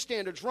on His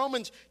standards.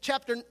 Romans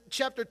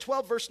chapter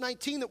 12, verse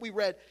 19 that we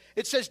read,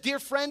 it says, dear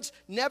friends,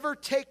 never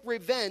take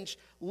revenge.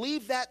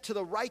 Leave that to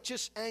the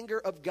righteous anger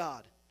of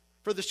God.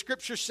 For the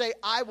scriptures say,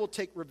 I will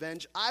take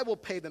revenge. I will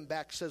pay them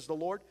back, says the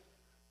Lord.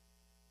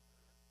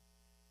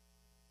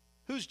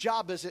 Whose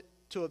job is it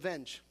to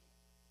avenge?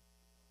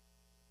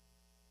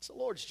 It's the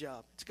Lord's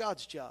job. It's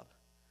God's job.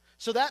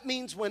 So that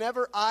means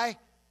whenever I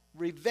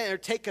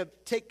take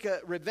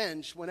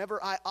revenge,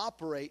 whenever I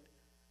operate,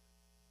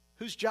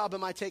 whose job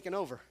am I taking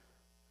over?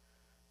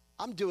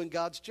 I'm doing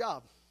God's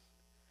job.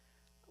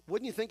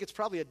 Wouldn't you think it's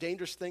probably a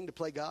dangerous thing to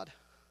play God?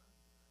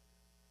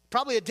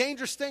 Probably a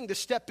dangerous thing to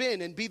step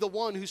in and be the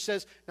one who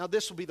says, now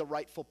this will be the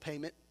rightful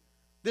payment.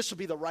 This will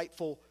be the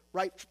rightful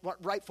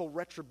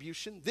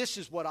retribution. This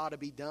is what ought to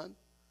be done.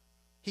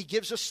 He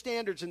gives us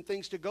standards and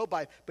things to go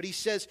by, but he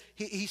says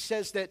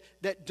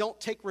that don't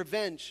take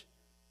revenge.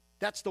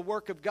 That's the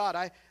work of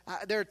God.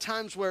 There are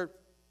times where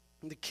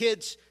And the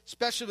kids,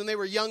 especially when they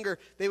were younger,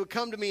 they would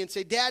come to me and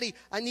say, Daddy,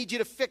 I need you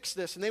to fix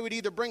this. And they would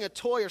either bring a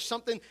toy or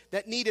something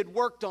that needed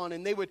worked on,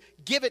 and they would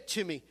give it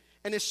to me.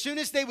 And as soon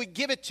as they would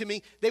give it to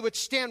me, they would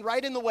stand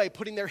right in the way,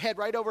 putting their head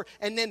right over,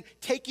 and then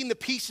taking the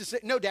pieces.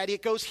 No, Daddy,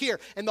 it goes here.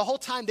 And the whole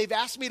time they've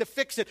asked me to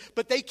fix it,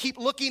 but they keep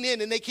looking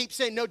in and they keep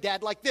saying, no,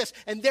 Dad, like this.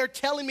 And they're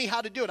telling me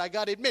how to do it. I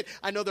got to admit,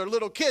 I know they're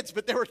little kids,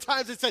 but there were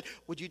times that said,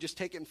 would you just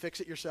take it and fix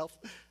it yourself?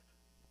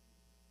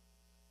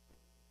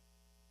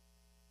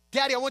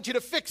 Daddy, I want you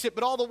to fix it,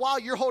 but all the while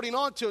you're holding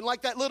on to it. And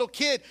like that little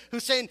kid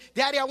who's saying,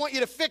 Daddy, I want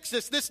you to fix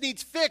this. This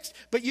needs fixed,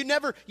 but you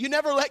never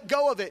let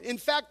go of it. In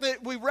fact,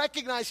 that we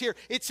recognize here,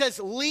 it says,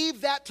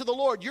 leave that to the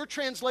Lord. Your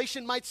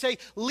translation might say,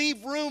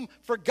 leave room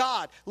for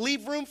God.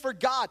 Leave room for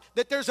God.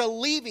 That there's a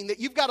leaving, that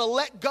you've got to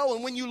let go.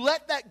 And when you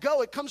let that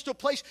go, it comes to a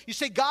place, you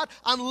say, God,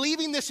 I'm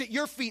leaving this at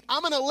your feet.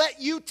 I'm going to let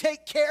you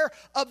take care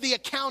of the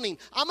accounting.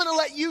 I'm going to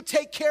let you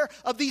take care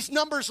of these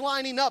numbers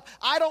lining up.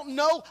 I don't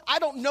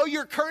know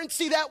your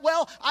currency that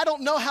well. I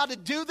don't know how to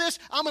do this.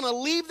 I'm going to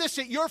leave this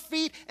at your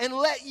feet and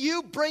let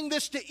you bring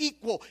this to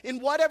equal in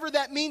whatever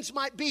that means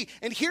might be.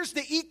 And here's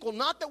the equal,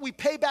 not that we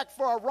pay back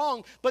for our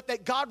wrong, but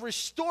that God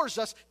restores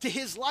us to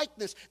his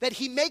likeness, that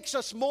he makes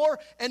us more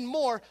and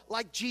more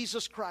like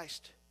Jesus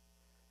Christ.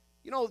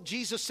 You know,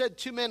 Jesus said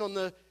 2 men on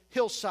the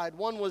hillside.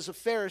 One was a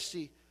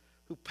Pharisee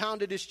who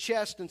pounded his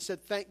chest and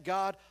said, thank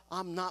God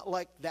I'm not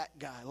like that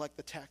guy, like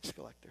the tax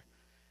collector.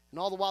 And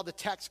all the while the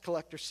tax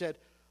collector said,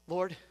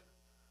 Lord,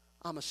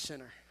 I'm a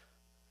sinner.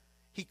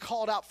 He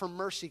called out for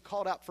mercy,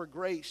 called out for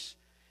grace,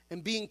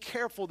 and being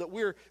careful that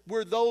we're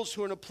those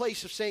who are in a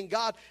place of saying,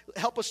 God,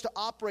 help us to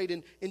operate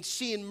in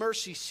seeing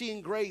mercy,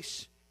 seeing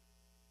grace.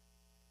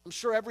 I'm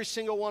sure every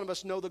single one of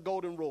us know the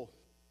golden rule.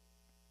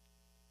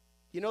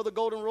 You know the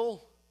golden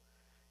rule?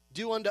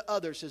 Do unto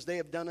others as they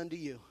have done unto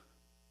you.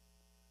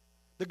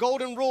 The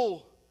golden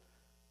rule,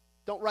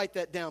 don't write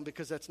that down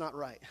because that's not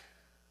right.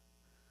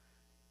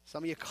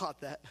 Some of you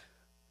caught that.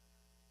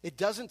 It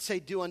doesn't say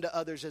do unto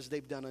others as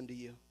they've done unto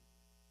you.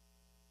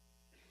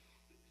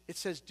 It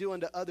says, do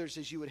unto others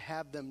as you would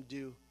have them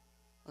do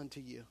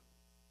unto you.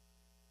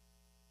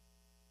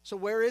 So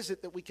where is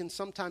it that we can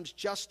sometimes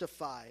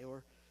justify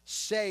or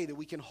say that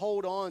we can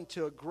hold on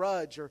to a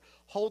grudge or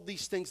hold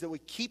these things that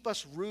would keep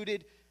us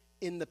rooted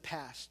in the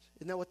past?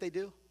 Isn't that what they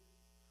do?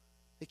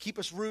 They keep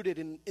us rooted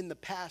in the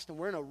past, and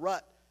we're in a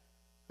rut,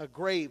 a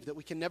grave that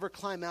we can never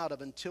climb out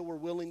of until we're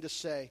willing to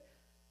say,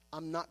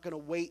 I'm not going to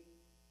wait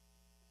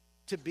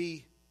to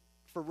be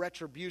for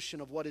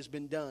retribution of what has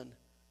been done.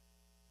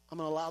 I'm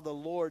going to allow the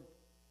Lord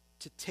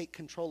to take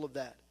control of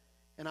that.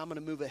 And I'm going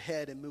to move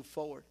ahead and move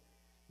forward.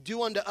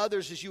 Do unto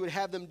others as you would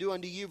have them do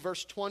unto you.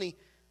 Verse 20.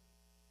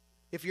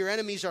 If your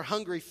enemies are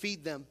hungry,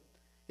 feed them.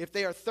 If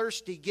they are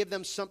thirsty, give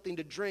them something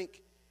to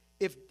drink.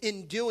 If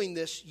in doing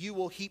this, you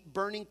will heap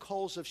burning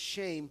coals of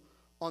shame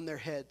on their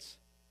heads.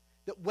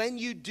 That when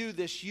you do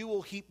this, you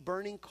will heap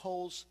burning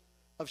coals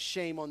of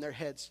shame on their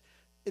heads.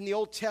 In the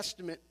Old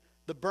Testament,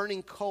 the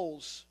burning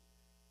coals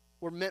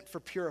were meant for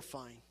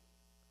purifying.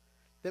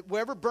 That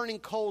wherever burning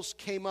coals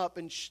came up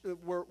and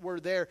were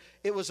there,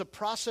 it was a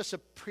process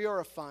of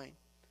purifying.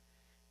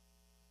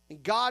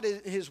 And God,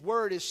 in his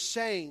word, is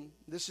saying,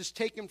 this is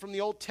taken from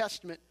the Old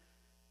Testament,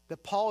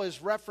 that Paul is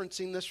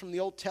referencing this from the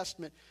Old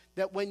Testament,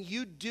 that when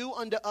you do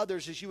unto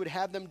others as you would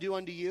have them do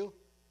unto you,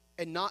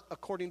 and not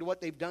according to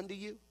what they've done to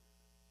you,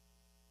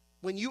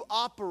 when you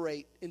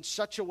operate in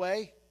such a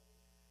way,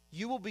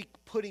 you will be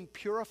putting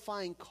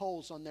purifying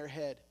coals on their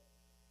head.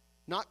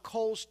 Not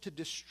coals to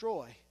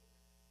destroy,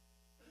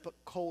 but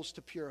coals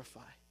to purify.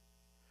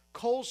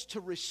 Coals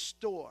to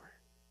restore.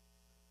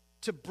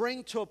 To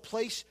bring to a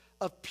place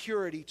of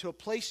purity, to a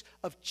place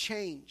of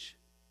change.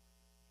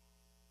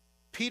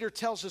 Peter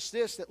tells us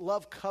this, that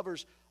love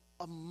covers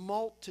a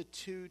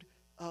multitude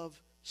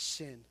of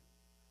sin.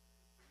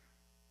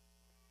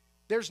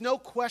 There's no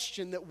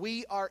question that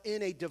we are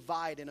in a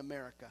divide in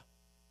America.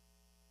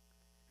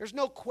 There's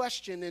no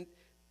question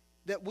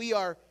that we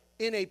are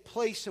in a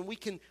place and we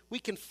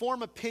can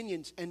form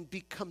opinions and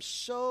become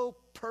so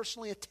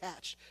personally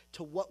attached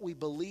to what we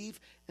believe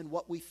and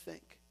what we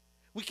think.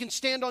 We can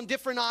stand on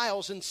different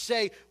aisles and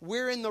say,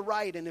 we're in the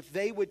right, and if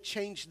they would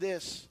change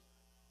this.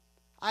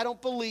 I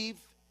don't believe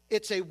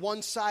it's a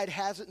one side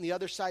has it and the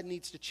other side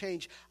needs to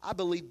change. I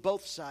believe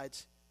both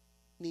sides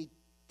need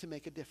to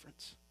make a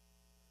difference.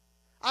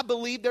 I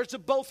believe there's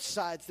both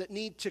sides that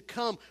need to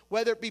come,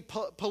 whether it be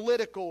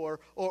political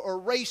or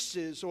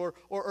races or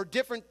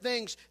different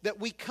things, that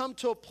we come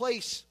to a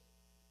place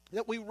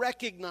that we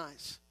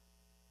recognize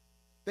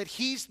that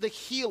he's the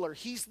healer,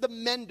 he's the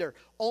mender.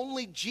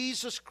 Only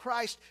Jesus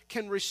Christ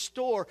can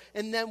restore.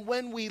 And then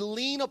when we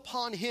lean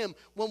upon him,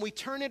 when we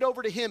turn it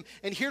over to him,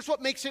 and here's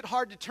what makes it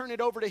hard to turn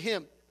it over to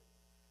him.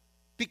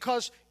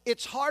 Because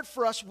it's hard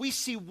for us. We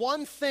see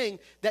one thing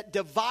that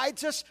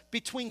divides us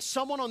between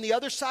someone on the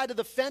other side of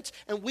the fence,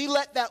 and we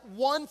let that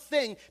one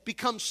thing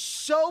become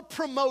so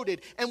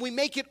promoted, and we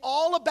make it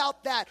all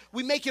about that.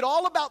 We make it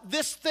all about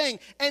this thing,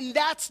 and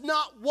that's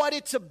not what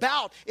it's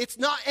about. It's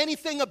not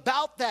anything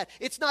about that.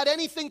 It's not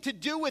anything to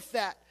do with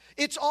that.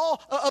 It's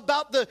all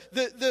about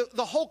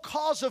the whole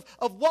cause of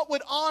what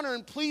would honor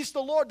and please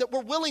the Lord, that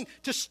we're willing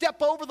to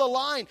step over the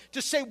line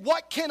to say,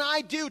 what can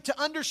I do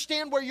to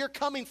understand where you're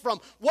coming from?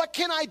 What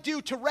can I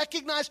do to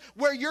recognize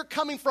where you're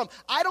coming from?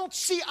 I don't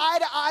see eye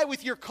to eye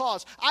with your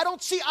cause. I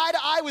don't see eye to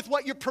eye with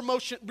what you're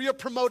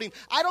promoting.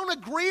 I don't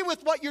agree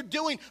with what you're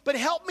doing, but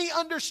help me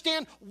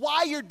understand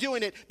why you're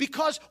doing it,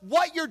 because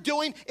what you're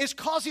doing is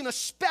causing a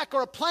speck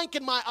or a plank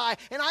in my eye,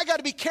 and I got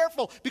to be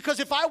careful, because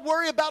if I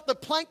worry about the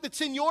plank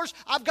that's in yours,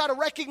 I've got to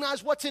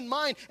recognize what's in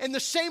mine. In the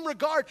same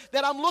regard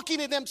that I'm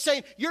looking at them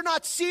saying, you're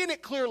not seeing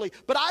it clearly,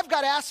 but I've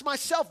got to ask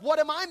myself, what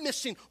am I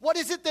missing? What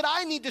is it that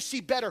I need to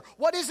see better?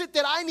 What is it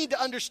that I need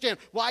to understand?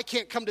 Well, I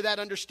can't come to that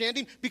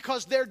understanding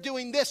because they're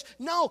doing this.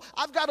 No,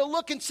 I've got to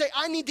look and say,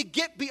 I need to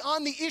get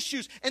beyond the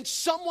issues, and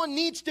someone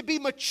needs to be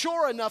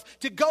mature enough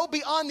to go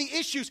beyond the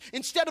issues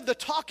instead of the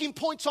talking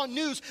points on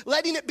news,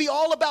 letting it be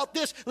all about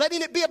this,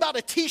 letting it be about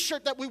a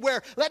t-shirt that we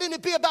wear, letting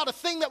it be about a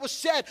thing that was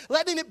said,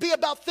 letting it be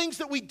about things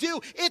that we do.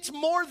 It's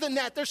more than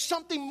that. There's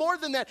something more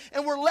than that.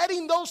 And we're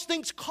letting those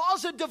things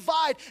cause a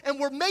divide, and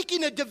we're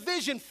making a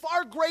division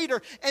far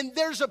greater. And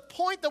there's a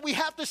point that we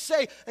have to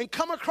say and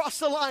come across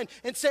the line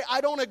and say,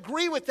 I don't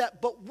agree with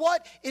that. But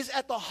what is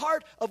at the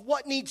heart of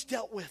what needs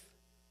dealt with?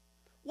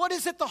 What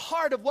is at the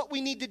heart of what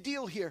we need to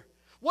deal here?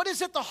 What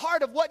is at the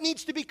heart of what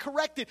needs to be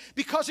corrected?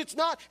 Because it's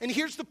not, and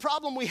here's the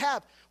problem we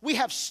have. We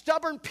have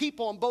stubborn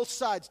people on both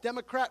sides,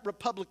 Democrat,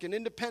 Republican,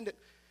 Independent.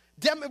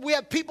 We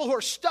have people who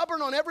are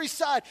stubborn on every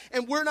side,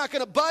 and we're not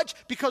going to budge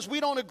because we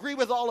don't agree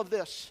with all of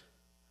this.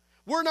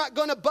 We're not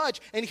going to budge.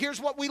 And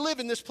here's what we live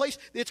in this place.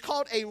 It's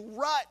called a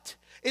rut.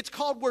 It's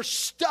called we're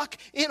stuck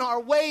in our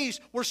ways.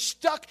 We're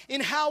stuck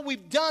in how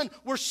we've done.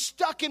 We're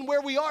stuck in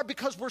where we are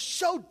because we're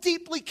so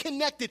deeply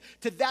connected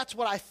to that's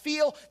what I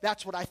feel,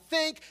 that's what I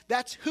think,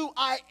 that's who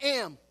I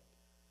am.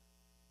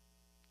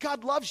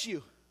 God loves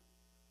you.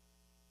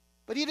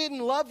 But he didn't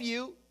love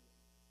you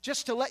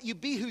just to let you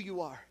be who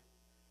you are.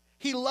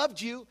 He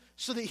loved you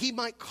so that he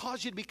might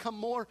cause you to become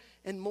more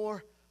and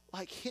more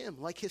like him,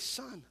 like his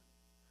son.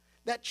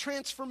 That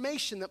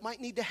transformation that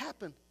might need to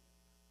happen.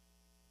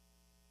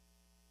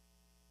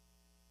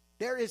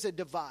 There is a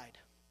divide.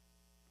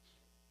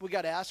 We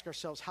got to ask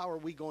ourselves, how are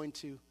we going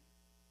to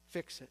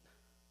fix it?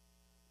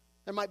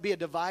 There might be a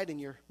divide in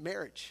your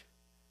marriage.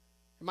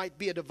 There might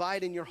be a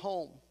divide in your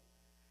home.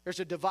 There's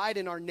a divide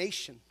in our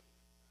nation.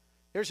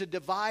 There's a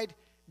divide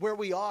where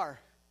we are.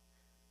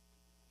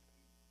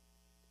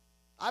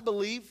 I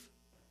believe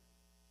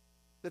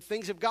that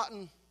things have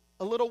gotten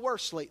a little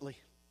worse lately.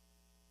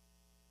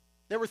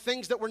 There were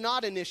things that were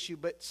not an issue,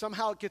 but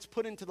somehow it gets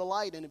put into the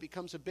light and it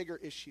becomes a bigger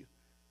issue.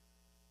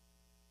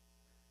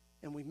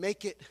 And we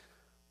make it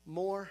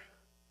more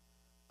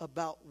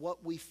about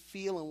what we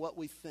feel and what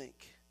we think.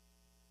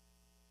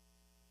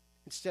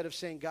 Instead of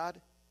saying,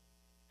 God,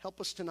 help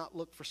us to not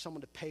look for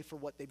someone to pay for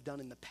what they've done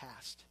in the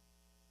past.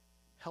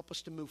 Help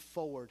us to move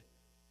forward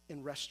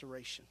in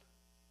restoration.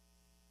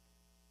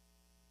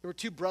 There were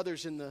two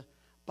brothers in the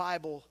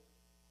Bible.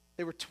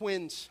 They were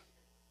twins,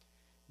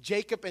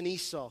 Jacob and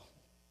Esau.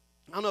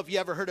 I don't know if you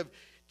ever heard of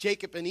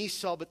Jacob and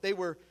Esau, but they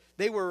were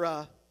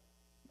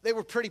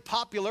pretty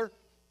popular.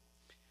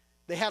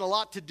 They had a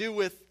lot to do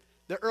with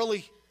the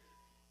early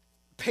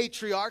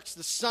patriarchs,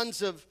 the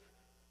sons of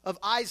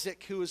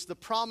Isaac, who was the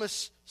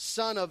promised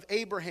son of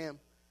Abraham.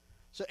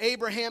 So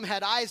Abraham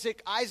had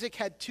Isaac. Isaac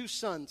had two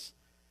sons,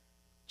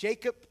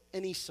 Jacob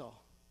and Esau.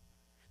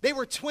 They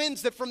were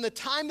twins that from the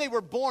time they were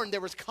born,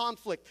 there was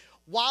conflict.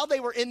 While they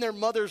were in their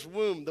mother's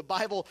womb, the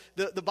Bible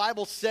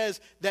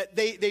says that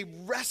they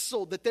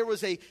wrestled, that there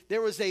was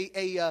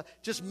a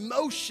just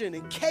motion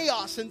and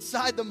chaos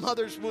inside the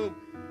mother's womb.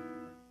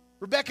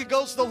 Rebecca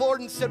goes to the Lord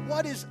and said,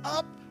 what is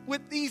up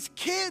with these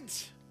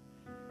kids?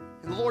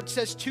 And the Lord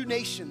says, two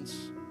nations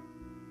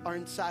are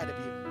inside of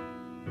you.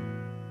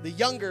 The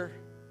younger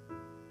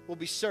will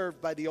be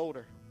served by the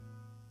older.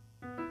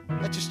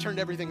 That just turned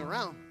everything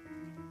around.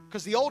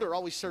 Because the older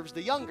always serves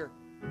the younger.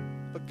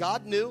 But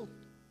God knew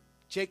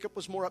Jacob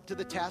was more up to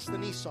the task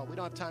than Esau. We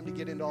don't have time to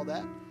get into all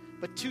that.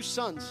 But two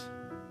sons,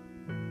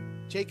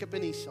 Jacob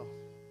and Esau.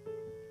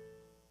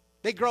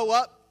 They grow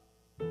up.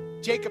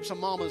 Jacob's a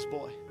mama's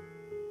boy,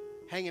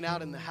 hanging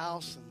out in the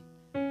house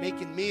and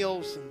making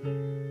meals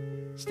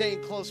and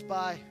staying close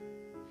by.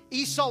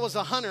 Esau was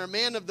a hunter, a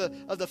man of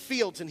the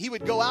fields, and he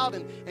would go out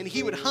and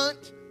he would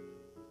hunt.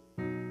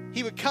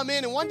 He would come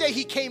in, and one day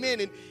he came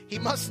in, and he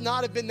must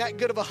not have been that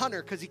good of a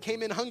hunter because he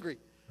came in hungry.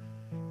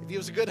 If he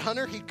was a good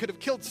hunter, he could have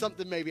killed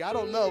something maybe. I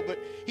don't know, but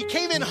he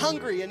came in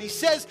hungry, and he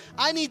says,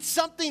 I need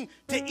something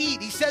to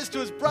eat. He says to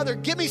his brother,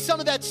 give me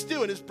some of that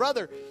stew. And his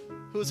brother,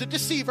 who was a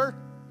deceiver,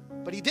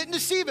 but he didn't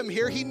deceive him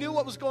here. He knew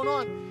what was going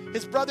on.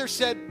 His brother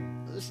said,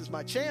 this is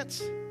my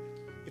chance.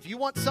 If you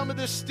want some of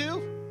this stew,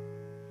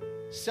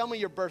 sell me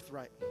your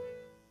birthright.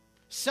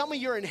 Sell me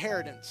your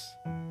inheritance.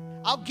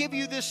 I'll give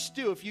you this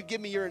stew if you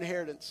give me your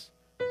inheritance.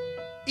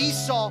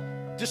 Esau,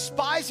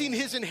 despising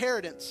his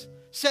inheritance,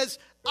 says,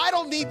 I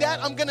don't need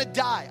that. I'm going to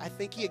die. I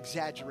think he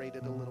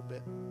exaggerated a little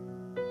bit.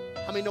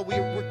 How many know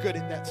we're good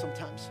at that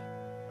sometimes?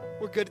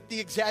 We're good at the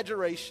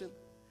exaggeration.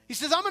 He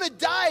says, I'm going to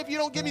die if you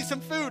don't give me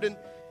some food. And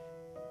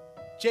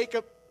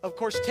Jacob, of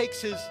course,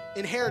 takes his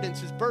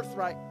inheritance, his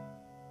birthright.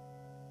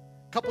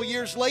 A couple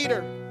years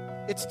later,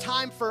 it's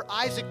time for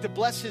Isaac to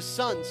bless his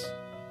sons.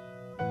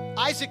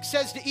 Isaac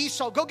says to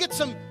Esau, go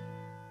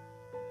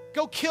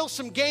kill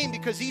some game,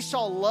 because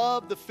Esau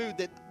loved the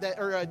food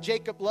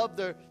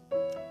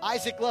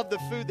Isaac loved the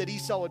food that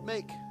Esau would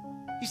make.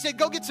 He said,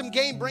 go get some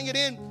game, bring it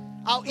in.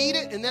 I'll eat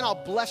it, and then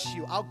I'll bless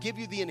you. I'll give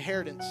you the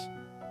inheritance.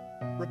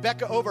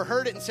 Rebekah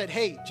overheard it and said,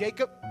 hey,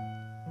 Jacob,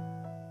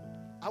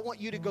 I want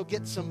you to go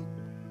get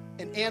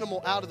an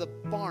animal out of the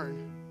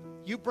barn.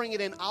 You bring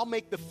it in, I'll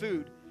make the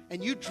food,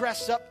 and you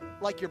dress up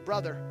like your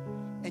brother,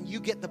 and you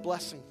get the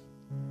blessing.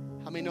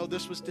 How many know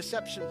this was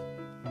deception?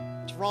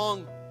 It's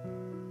wrong.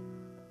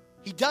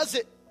 He does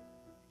it.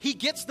 He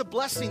gets the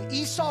blessing.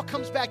 Esau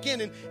comes back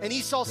in, and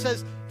Esau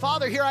says,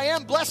 Father, here I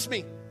am, bless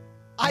me.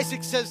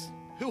 Isaac says,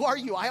 who are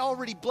you? I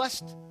already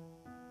blessed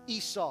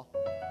Esau.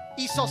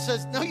 Esau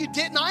says, no, you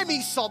didn't. I'm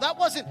Esau. That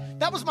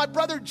was my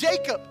brother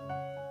Jacob.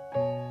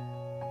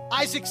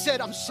 Isaac said,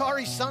 I'm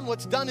sorry, son.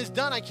 What's done is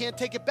done. I can't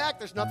take it back.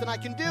 There's nothing I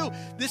can do.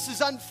 This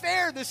is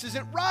unfair. This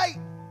isn't right.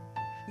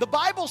 The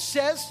Bible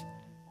says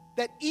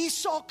that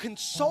Esau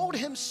consoled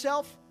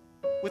himself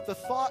with the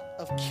thought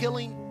of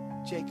killing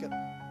Jacob.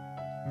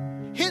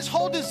 His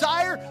whole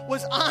desire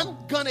was, I'm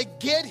going to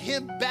get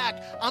him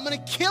back. I'm going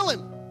to kill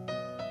him.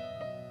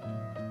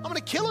 I'm going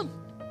to kill him.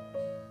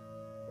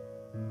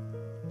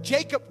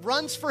 Jacob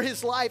runs for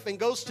his life and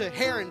goes to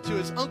Haran, to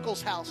his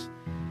uncle's house.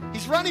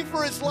 He's running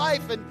for his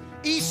life, and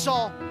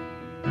Esau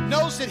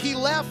knows that he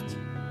left.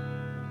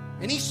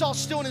 And Esau's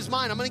still in his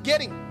mind, I'm going to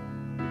get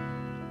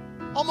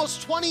him.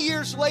 Almost 20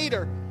 years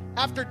later,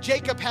 after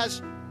Jacob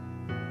has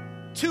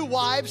 2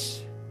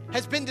 wives,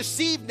 has been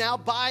deceived now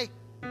by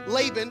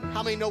Laban.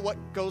 How many know what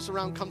goes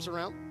around comes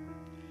around?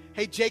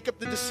 Hey, Jacob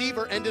the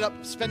deceiver ended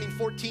up spending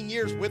 14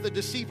 years with a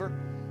deceiver,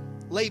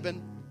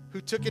 Laban, who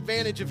took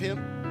advantage of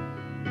him.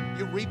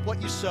 You reap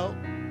what you sow.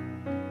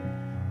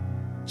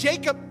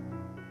 Jacob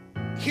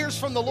hears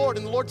from the Lord,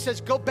 and the Lord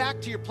says, go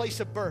back to your place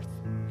of birth.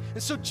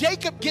 And so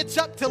Jacob gets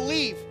up to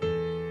leave.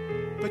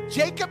 But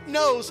Jacob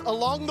knows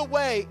along the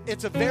way,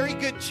 it's a very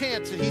good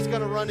chance that he's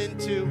going to run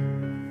into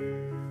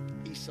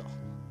Esau.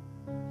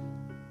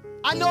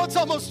 I know it's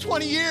almost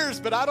 20 years,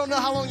 but I don't know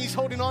how long he's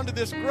holding on to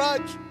this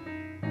grudge.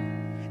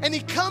 And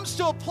he comes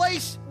to a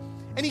place,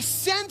 and he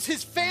sends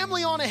his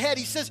family on ahead.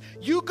 He says,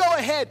 you go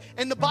ahead.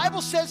 And the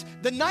Bible says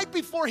the night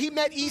before he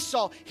met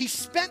Esau, he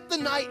spent the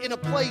night in a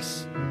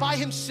place by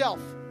himself.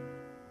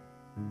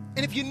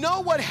 And if you know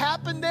what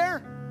happened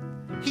there,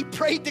 he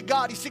prayed to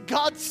God. He said,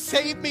 God,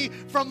 save me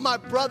from my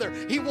brother.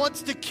 He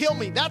wants to kill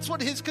me. That's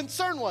what his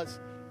concern was.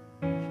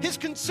 His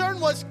concern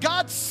was,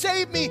 God,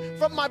 save me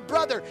from my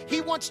brother.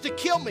 He wants to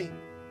kill me.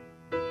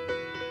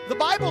 The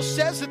Bible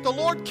says that the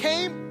Lord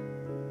came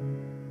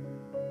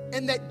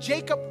and that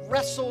Jacob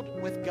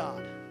wrestled with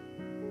God.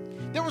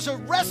 There was a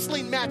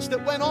wrestling match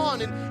that went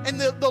on,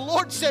 and the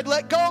Lord said,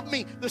 let go of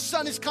me. The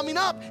sun is coming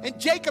up. And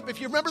Jacob,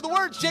 if you remember the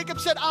words, Jacob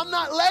said, I'm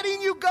not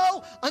letting you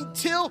go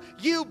until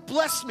you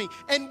bless me.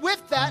 And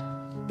with that,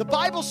 the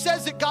Bible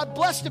says that God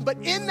blessed him. But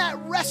in that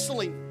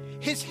wrestling,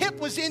 his hip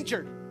was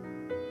injured,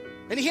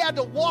 and he had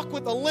to walk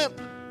with a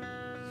limp.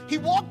 He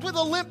walked with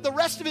a limp the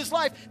rest of his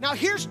life. Now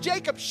here's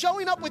Jacob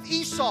showing up with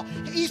Esau.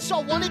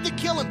 Esau wanted to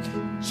kill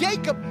him.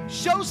 Jacob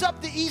shows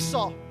up to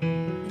Esau.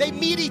 They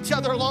meet each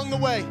other along the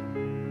way.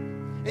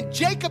 And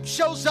Jacob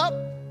shows up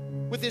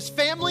with his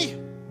family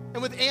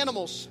and with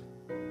animals.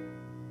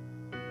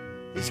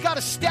 He's got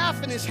a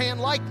staff in his hand,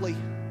 likely.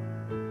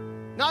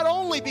 Not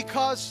only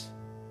because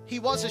he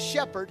was a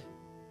shepherd,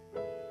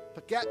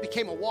 but that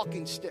became a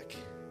walking stick.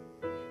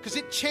 Because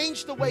it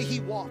changed the way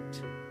he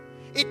walked.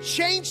 It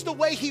changed the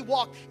way he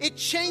walked. It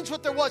changed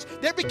what there was.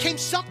 There became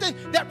something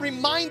that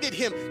reminded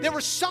him. There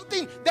was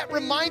something that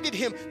reminded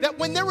him that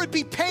when there would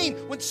be pain,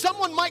 when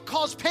someone might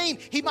cause pain,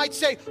 he might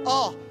say,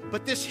 oh,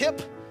 but this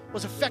hip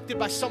was affected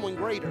by someone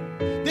greater.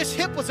 This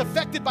hip was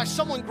affected by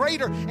someone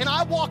greater, and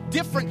I walk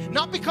different,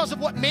 not because of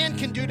what man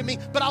can do to me,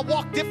 but I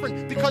walk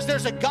different because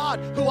there's a God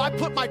who I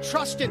put my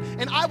trust in,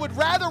 and I would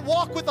rather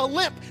walk with a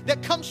limp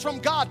that comes from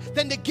God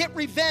than to get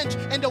revenge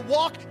and to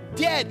walk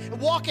dead and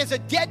walk as a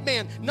dead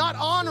man, not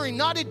honoring,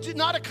 not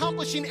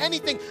accomplishing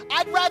anything.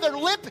 I'd rather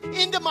limp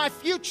into my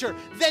future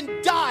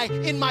than die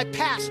in my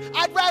past.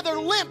 I'd rather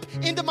limp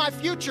into my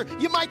future.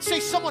 You might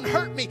say, someone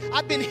hurt me.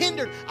 I've been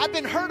hindered. I've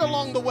been hurt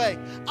along the way.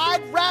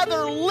 I'd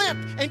rather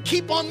limp and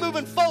keep on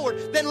moving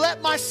forward than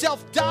let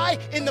myself die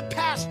in the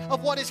past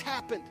of what has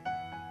happened.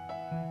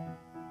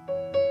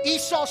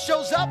 Esau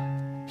shows up.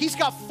 He's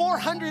got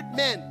 400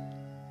 men.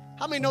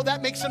 How many know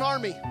that makes an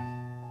army?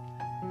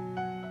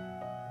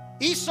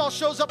 Esau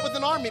shows up with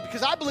an army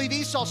because I believe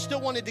Esau still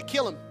wanted to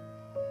kill him.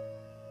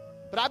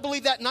 But I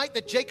believe that night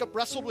that Jacob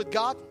wrestled with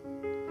God,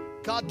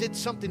 God did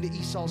something to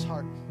Esau's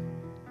heart.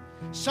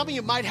 Some of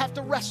you might have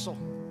to wrestle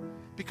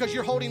because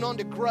you're holding on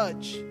to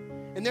grudge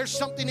and there's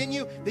something in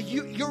you that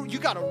you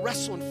got to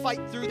wrestle and fight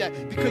through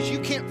that, because you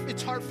can't,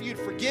 it's hard for you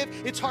to forgive.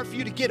 It's hard for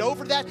you to get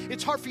over that.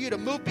 It's hard for you to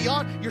move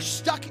beyond. You're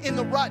stuck in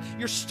the rut.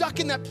 You're stuck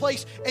in that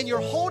place, and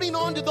you're holding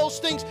on to those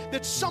things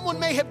that someone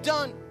may have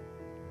done.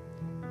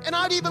 And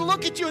I'd even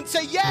look at you and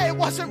say, yeah, it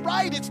wasn't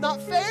right. It's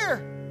not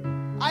fair.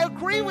 I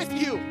agree with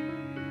you.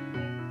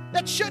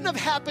 That shouldn't have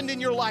happened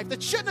in your life.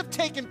 That shouldn't have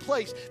taken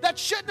place. That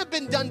shouldn't have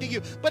been done to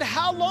you. But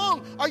how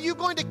long are you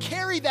going to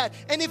carry that?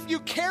 And if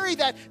you carry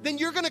that, then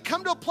you're going to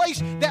come to a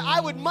place that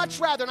I would much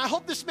rather, and I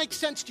hope this makes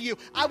sense to you,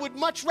 I would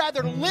much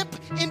rather limp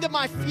into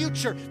my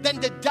future than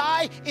to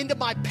die into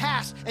my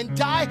past and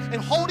die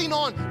and holding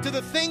on to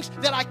the things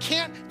that I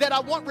can't, that I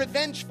want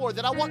revenge for,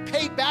 that I want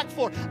paid back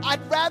for.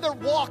 I'd rather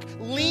walk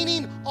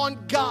leaning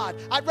on God.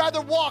 I'd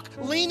rather walk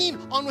leaning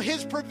on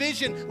His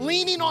provision,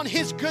 leaning on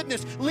His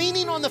goodness,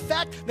 leaning on the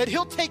fact that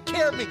He'll take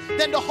care of me,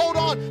 than to hold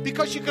on,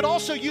 because you could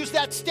also use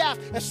that staff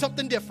as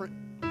something different.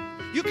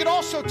 You could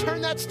also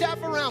turn that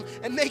staff around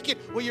and make it,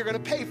 well, you're going to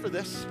pay for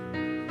this.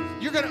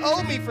 You're going to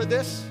owe me for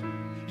this.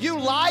 You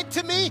lied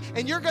to me,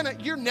 and you're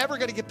never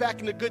going to get back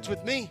in the goods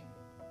with me.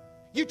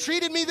 You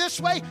treated me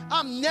this way,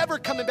 I'm never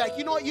coming back.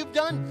 You know what you've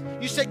done?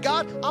 You said,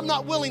 God, I'm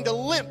not willing to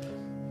limp,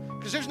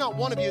 because there's not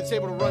one of you that's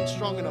able to run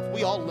strong enough.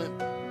 We all limp.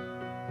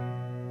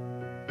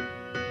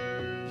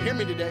 Hear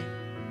me today.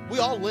 We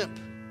all limp.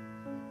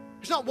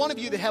 There's not one of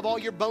you that have all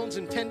your bones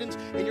and tendons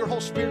and your whole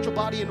spiritual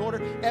body in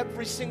order.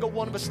 Every single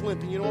one of us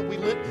limp. And you know what we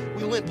limp?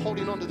 We limp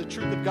holding on to the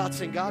truth of God,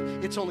 saying, God,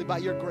 it's only by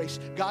your grace.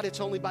 God,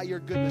 it's only by your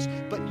goodness.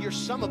 But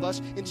some of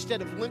us,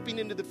 instead of limping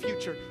into the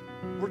future,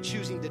 we're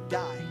choosing to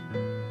die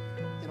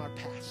in our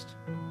past.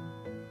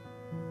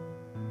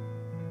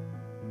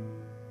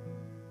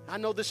 I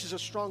know this is a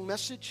strong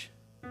message.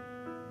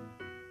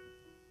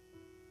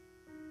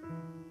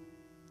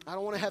 I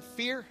don't want to have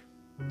fear.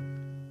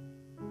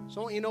 So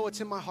I want you to know what's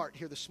in my heart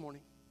here this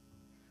morning,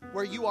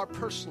 where you are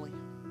personally.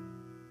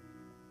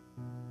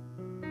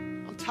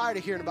 I'm tired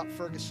of hearing about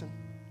Ferguson.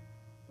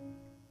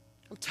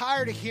 I'm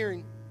tired of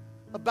hearing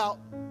about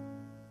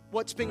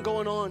what's been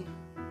going on,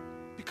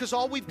 because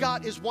all we've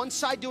got is one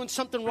side doing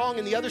something wrong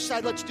and the other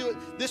side, let's do it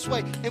this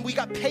way. And we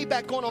got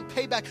payback going on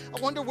payback. I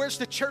wonder where's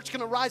the church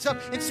going to rise up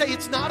and say,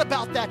 it's not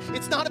about that.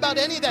 It's not about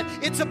any of that.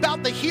 It's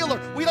about the healer.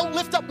 We don't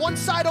lift up one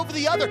side over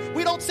the other.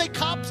 We don't say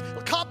cop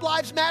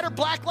lives matter,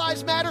 black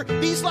lives matter,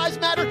 these lives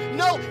matter.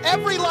 No,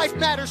 every life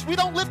matters. We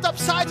don't lift up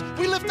sides.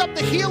 We lift up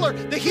the healer.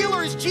 The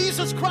healer is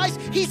Jesus Christ.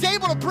 He's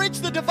able to bridge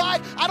the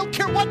divide. I don't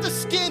care what the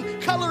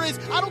skin color is.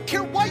 I don't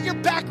care what your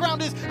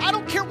background is. I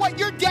don't care what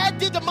your dad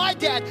did to my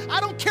dad. I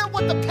don't care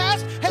what the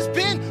past has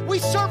been. We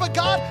serve a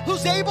God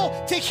who's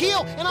able to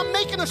heal. And I'm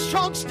making a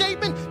strong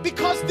statement,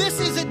 because this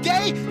is a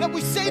day that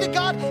we say to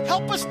God,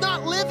 help us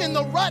not live in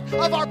the rut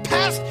of our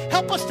past.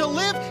 Help us to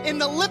live in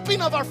the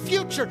limping of our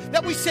future.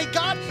 That we say,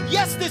 God,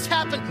 yes, this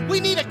happened. We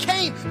need a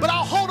cane, but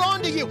I'll hold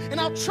on to you and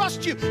I'll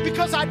trust you,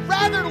 because I'd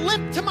rather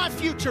limp to my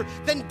future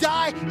than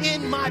die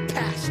in my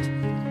past.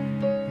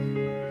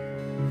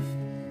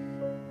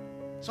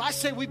 So I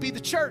say we be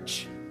the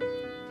church.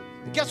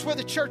 And guess where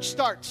the church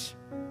starts?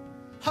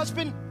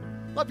 Husband,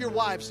 love your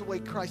wives the way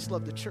Christ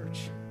loved the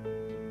church.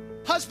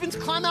 Husbands,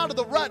 climb out of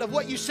the rut of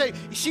what you say,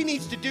 she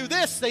needs to do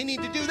this, they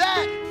need to do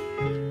that.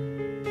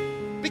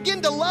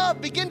 Begin to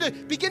love, begin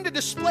to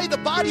display the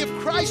body of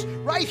Christ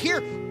right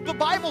here. The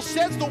Bible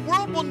says the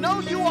world will know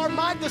you are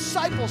my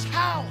disciples.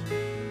 How?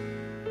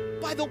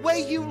 By the way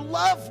you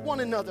love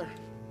one another.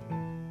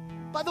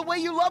 By the way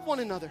you love one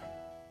another.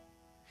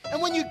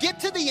 And when you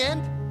get to the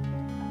end,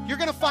 you're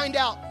going to find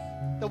out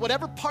that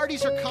whatever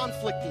parties are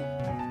conflicting,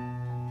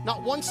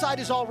 not one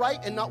side is all right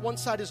and not one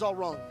side is all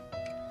wrong.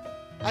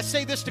 I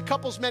say this to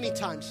couples many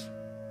times.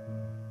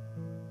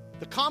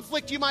 The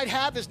conflict you might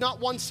have is not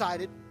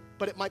one-sided,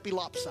 but it might be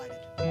lopsided.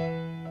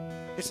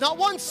 It's not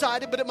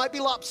one-sided, but it might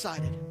be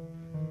lopsided.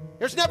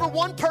 There's never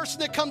one person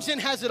that comes in,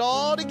 has it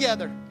all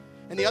together,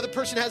 and the other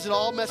person has it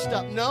all messed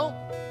up. No,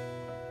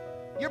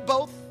 you're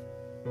both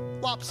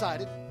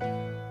lopsided.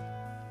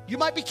 You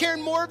might be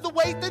carrying more of the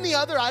weight than the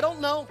other, I don't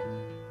know.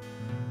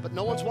 But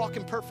no one's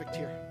walking perfect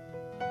here.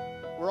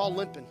 We're all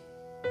limping.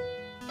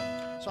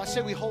 So I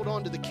say we hold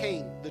on to the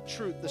cane, the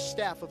truth, the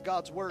staff of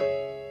God's word.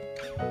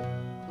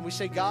 And we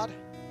say, God,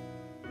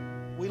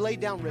 we lay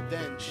down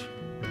revenge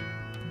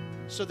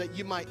so that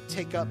you might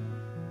take up.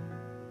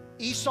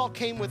 Esau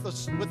came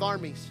with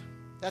armies.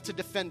 That's a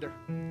defender.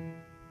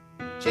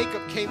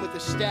 Jacob came with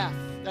his staff.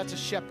 That's a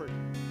shepherd.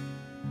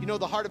 You know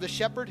the heart of a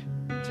shepherd?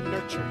 To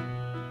nurture.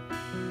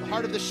 The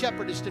heart of the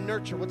shepherd is to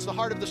nurture. What's the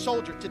heart of the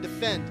soldier? To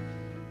defend.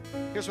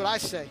 Here's what I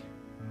say.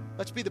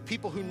 Let's be the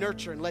people who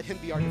nurture and let him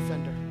be our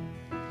defender.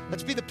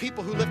 Let's be the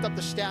people who lift up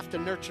the staff to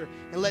nurture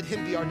and let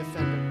him be our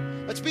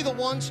defender. Let's be the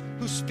ones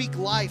who speak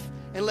life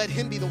and let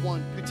him be the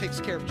one who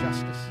takes care of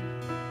justice.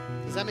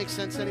 Does that make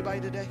sense to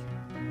anybody today?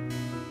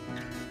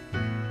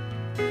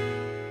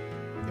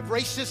 If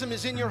racism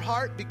is in your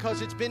heart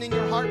because it's been in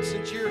your heart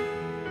since your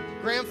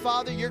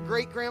grandfather, your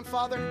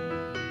great-grandfather,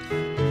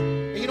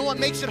 and you know what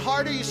makes it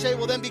harder? You say,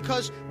 well, then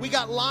because we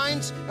got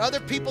lines, other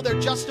people, they're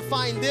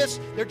justifying this,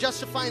 they're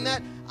justifying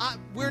that.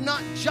 we're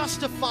not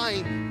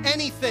justifying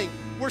anything.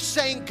 We're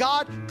saying,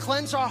 God,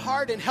 cleanse our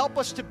heart and help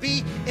us to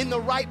be in the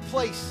right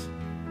place.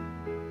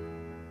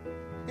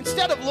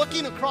 Instead of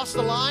looking across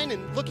the line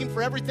and looking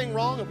for everything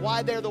wrong of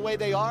why they're the way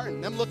they are,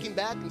 and them looking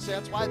back and say,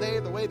 that's why they're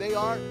the way they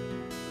are,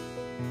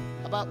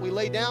 how about we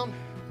lay down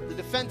the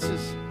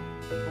defenses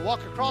and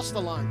walk across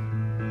the line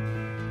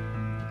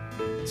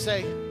and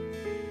say,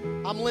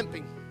 I'm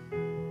limping.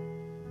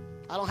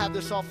 I don't have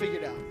this all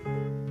figured out.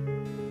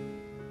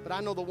 But I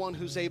know the one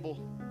who's able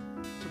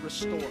to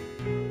restore.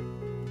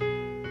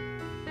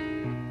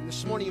 And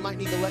this morning you might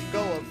need to let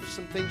go of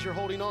some things you're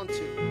holding on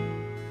to.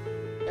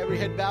 Every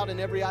head bowed and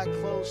every eye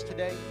closed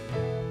today.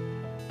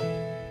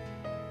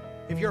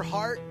 If your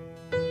heart,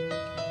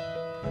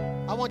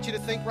 I want you to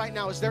think right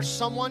now, is there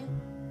someone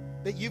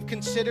that you've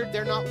considered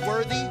they're not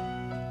worthy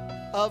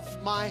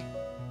of my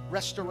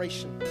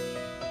restoration?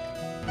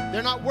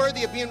 They're not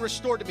worthy of being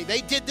restored to me.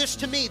 They did this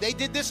to me. They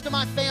did this to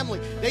my family.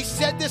 They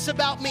said this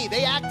about me.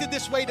 They acted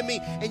this way to me.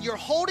 And you're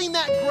holding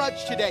that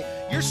grudge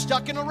today. You're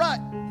stuck in a rut.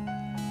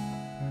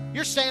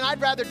 You're saying, I'd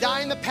rather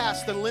die in the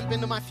past than limp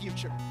into my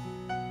future.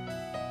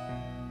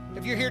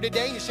 If you're here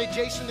today and you say,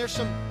 Jason, there's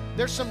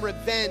some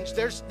revenge.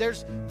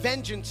 There's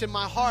vengeance in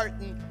my heart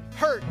and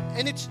hurt.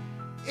 And it's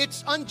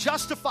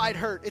unjustified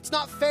hurt. It's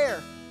not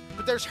fair.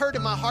 But there's hurt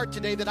in my heart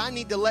today that I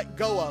need to let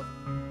go of.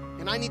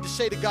 And I need to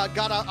say to God,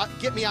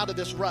 get me out of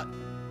this rut.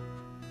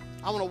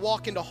 I want to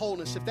walk into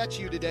wholeness. If that's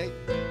you today,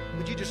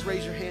 would you just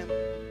raise your hand?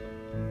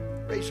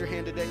 Raise your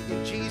hand today.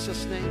 In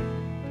Jesus'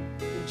 name.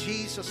 In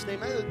Jesus'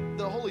 name.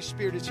 The Holy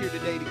Spirit is here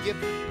today to give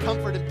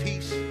comfort and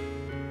peace.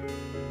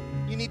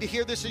 You need to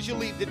hear this as you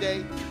leave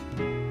today.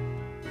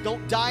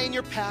 Don't die in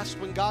your past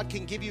when God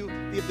can give you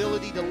the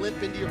ability to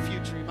limp into your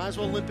future. You might as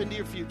well limp into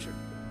your future.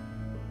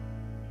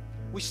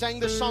 We sang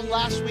this song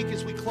last week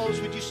as we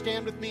close. Would you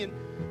stand with me and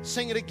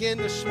sing it again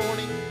this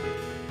morning?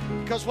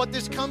 Because what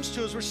this comes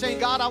to is we're saying,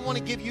 God, I want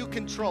to give you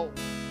control.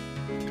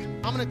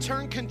 I'm going to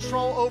turn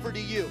control over to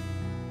you.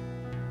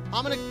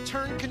 I'm going to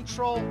turn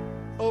control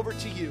over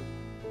to you.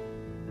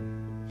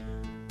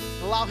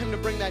 Allow him to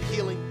bring that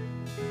healing.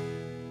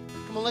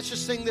 Come on, let's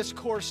just sing this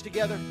chorus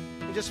together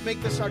and just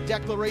make this our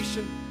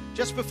declaration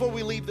just before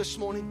we leave this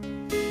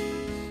morning.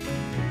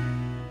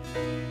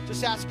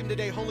 Just ask him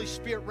today, Holy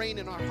Spirit, reign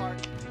in our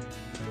heart.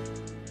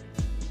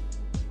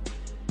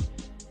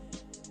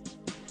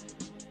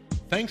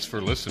 Thanks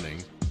for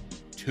listening.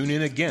 Tune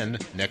in again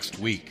next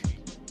week.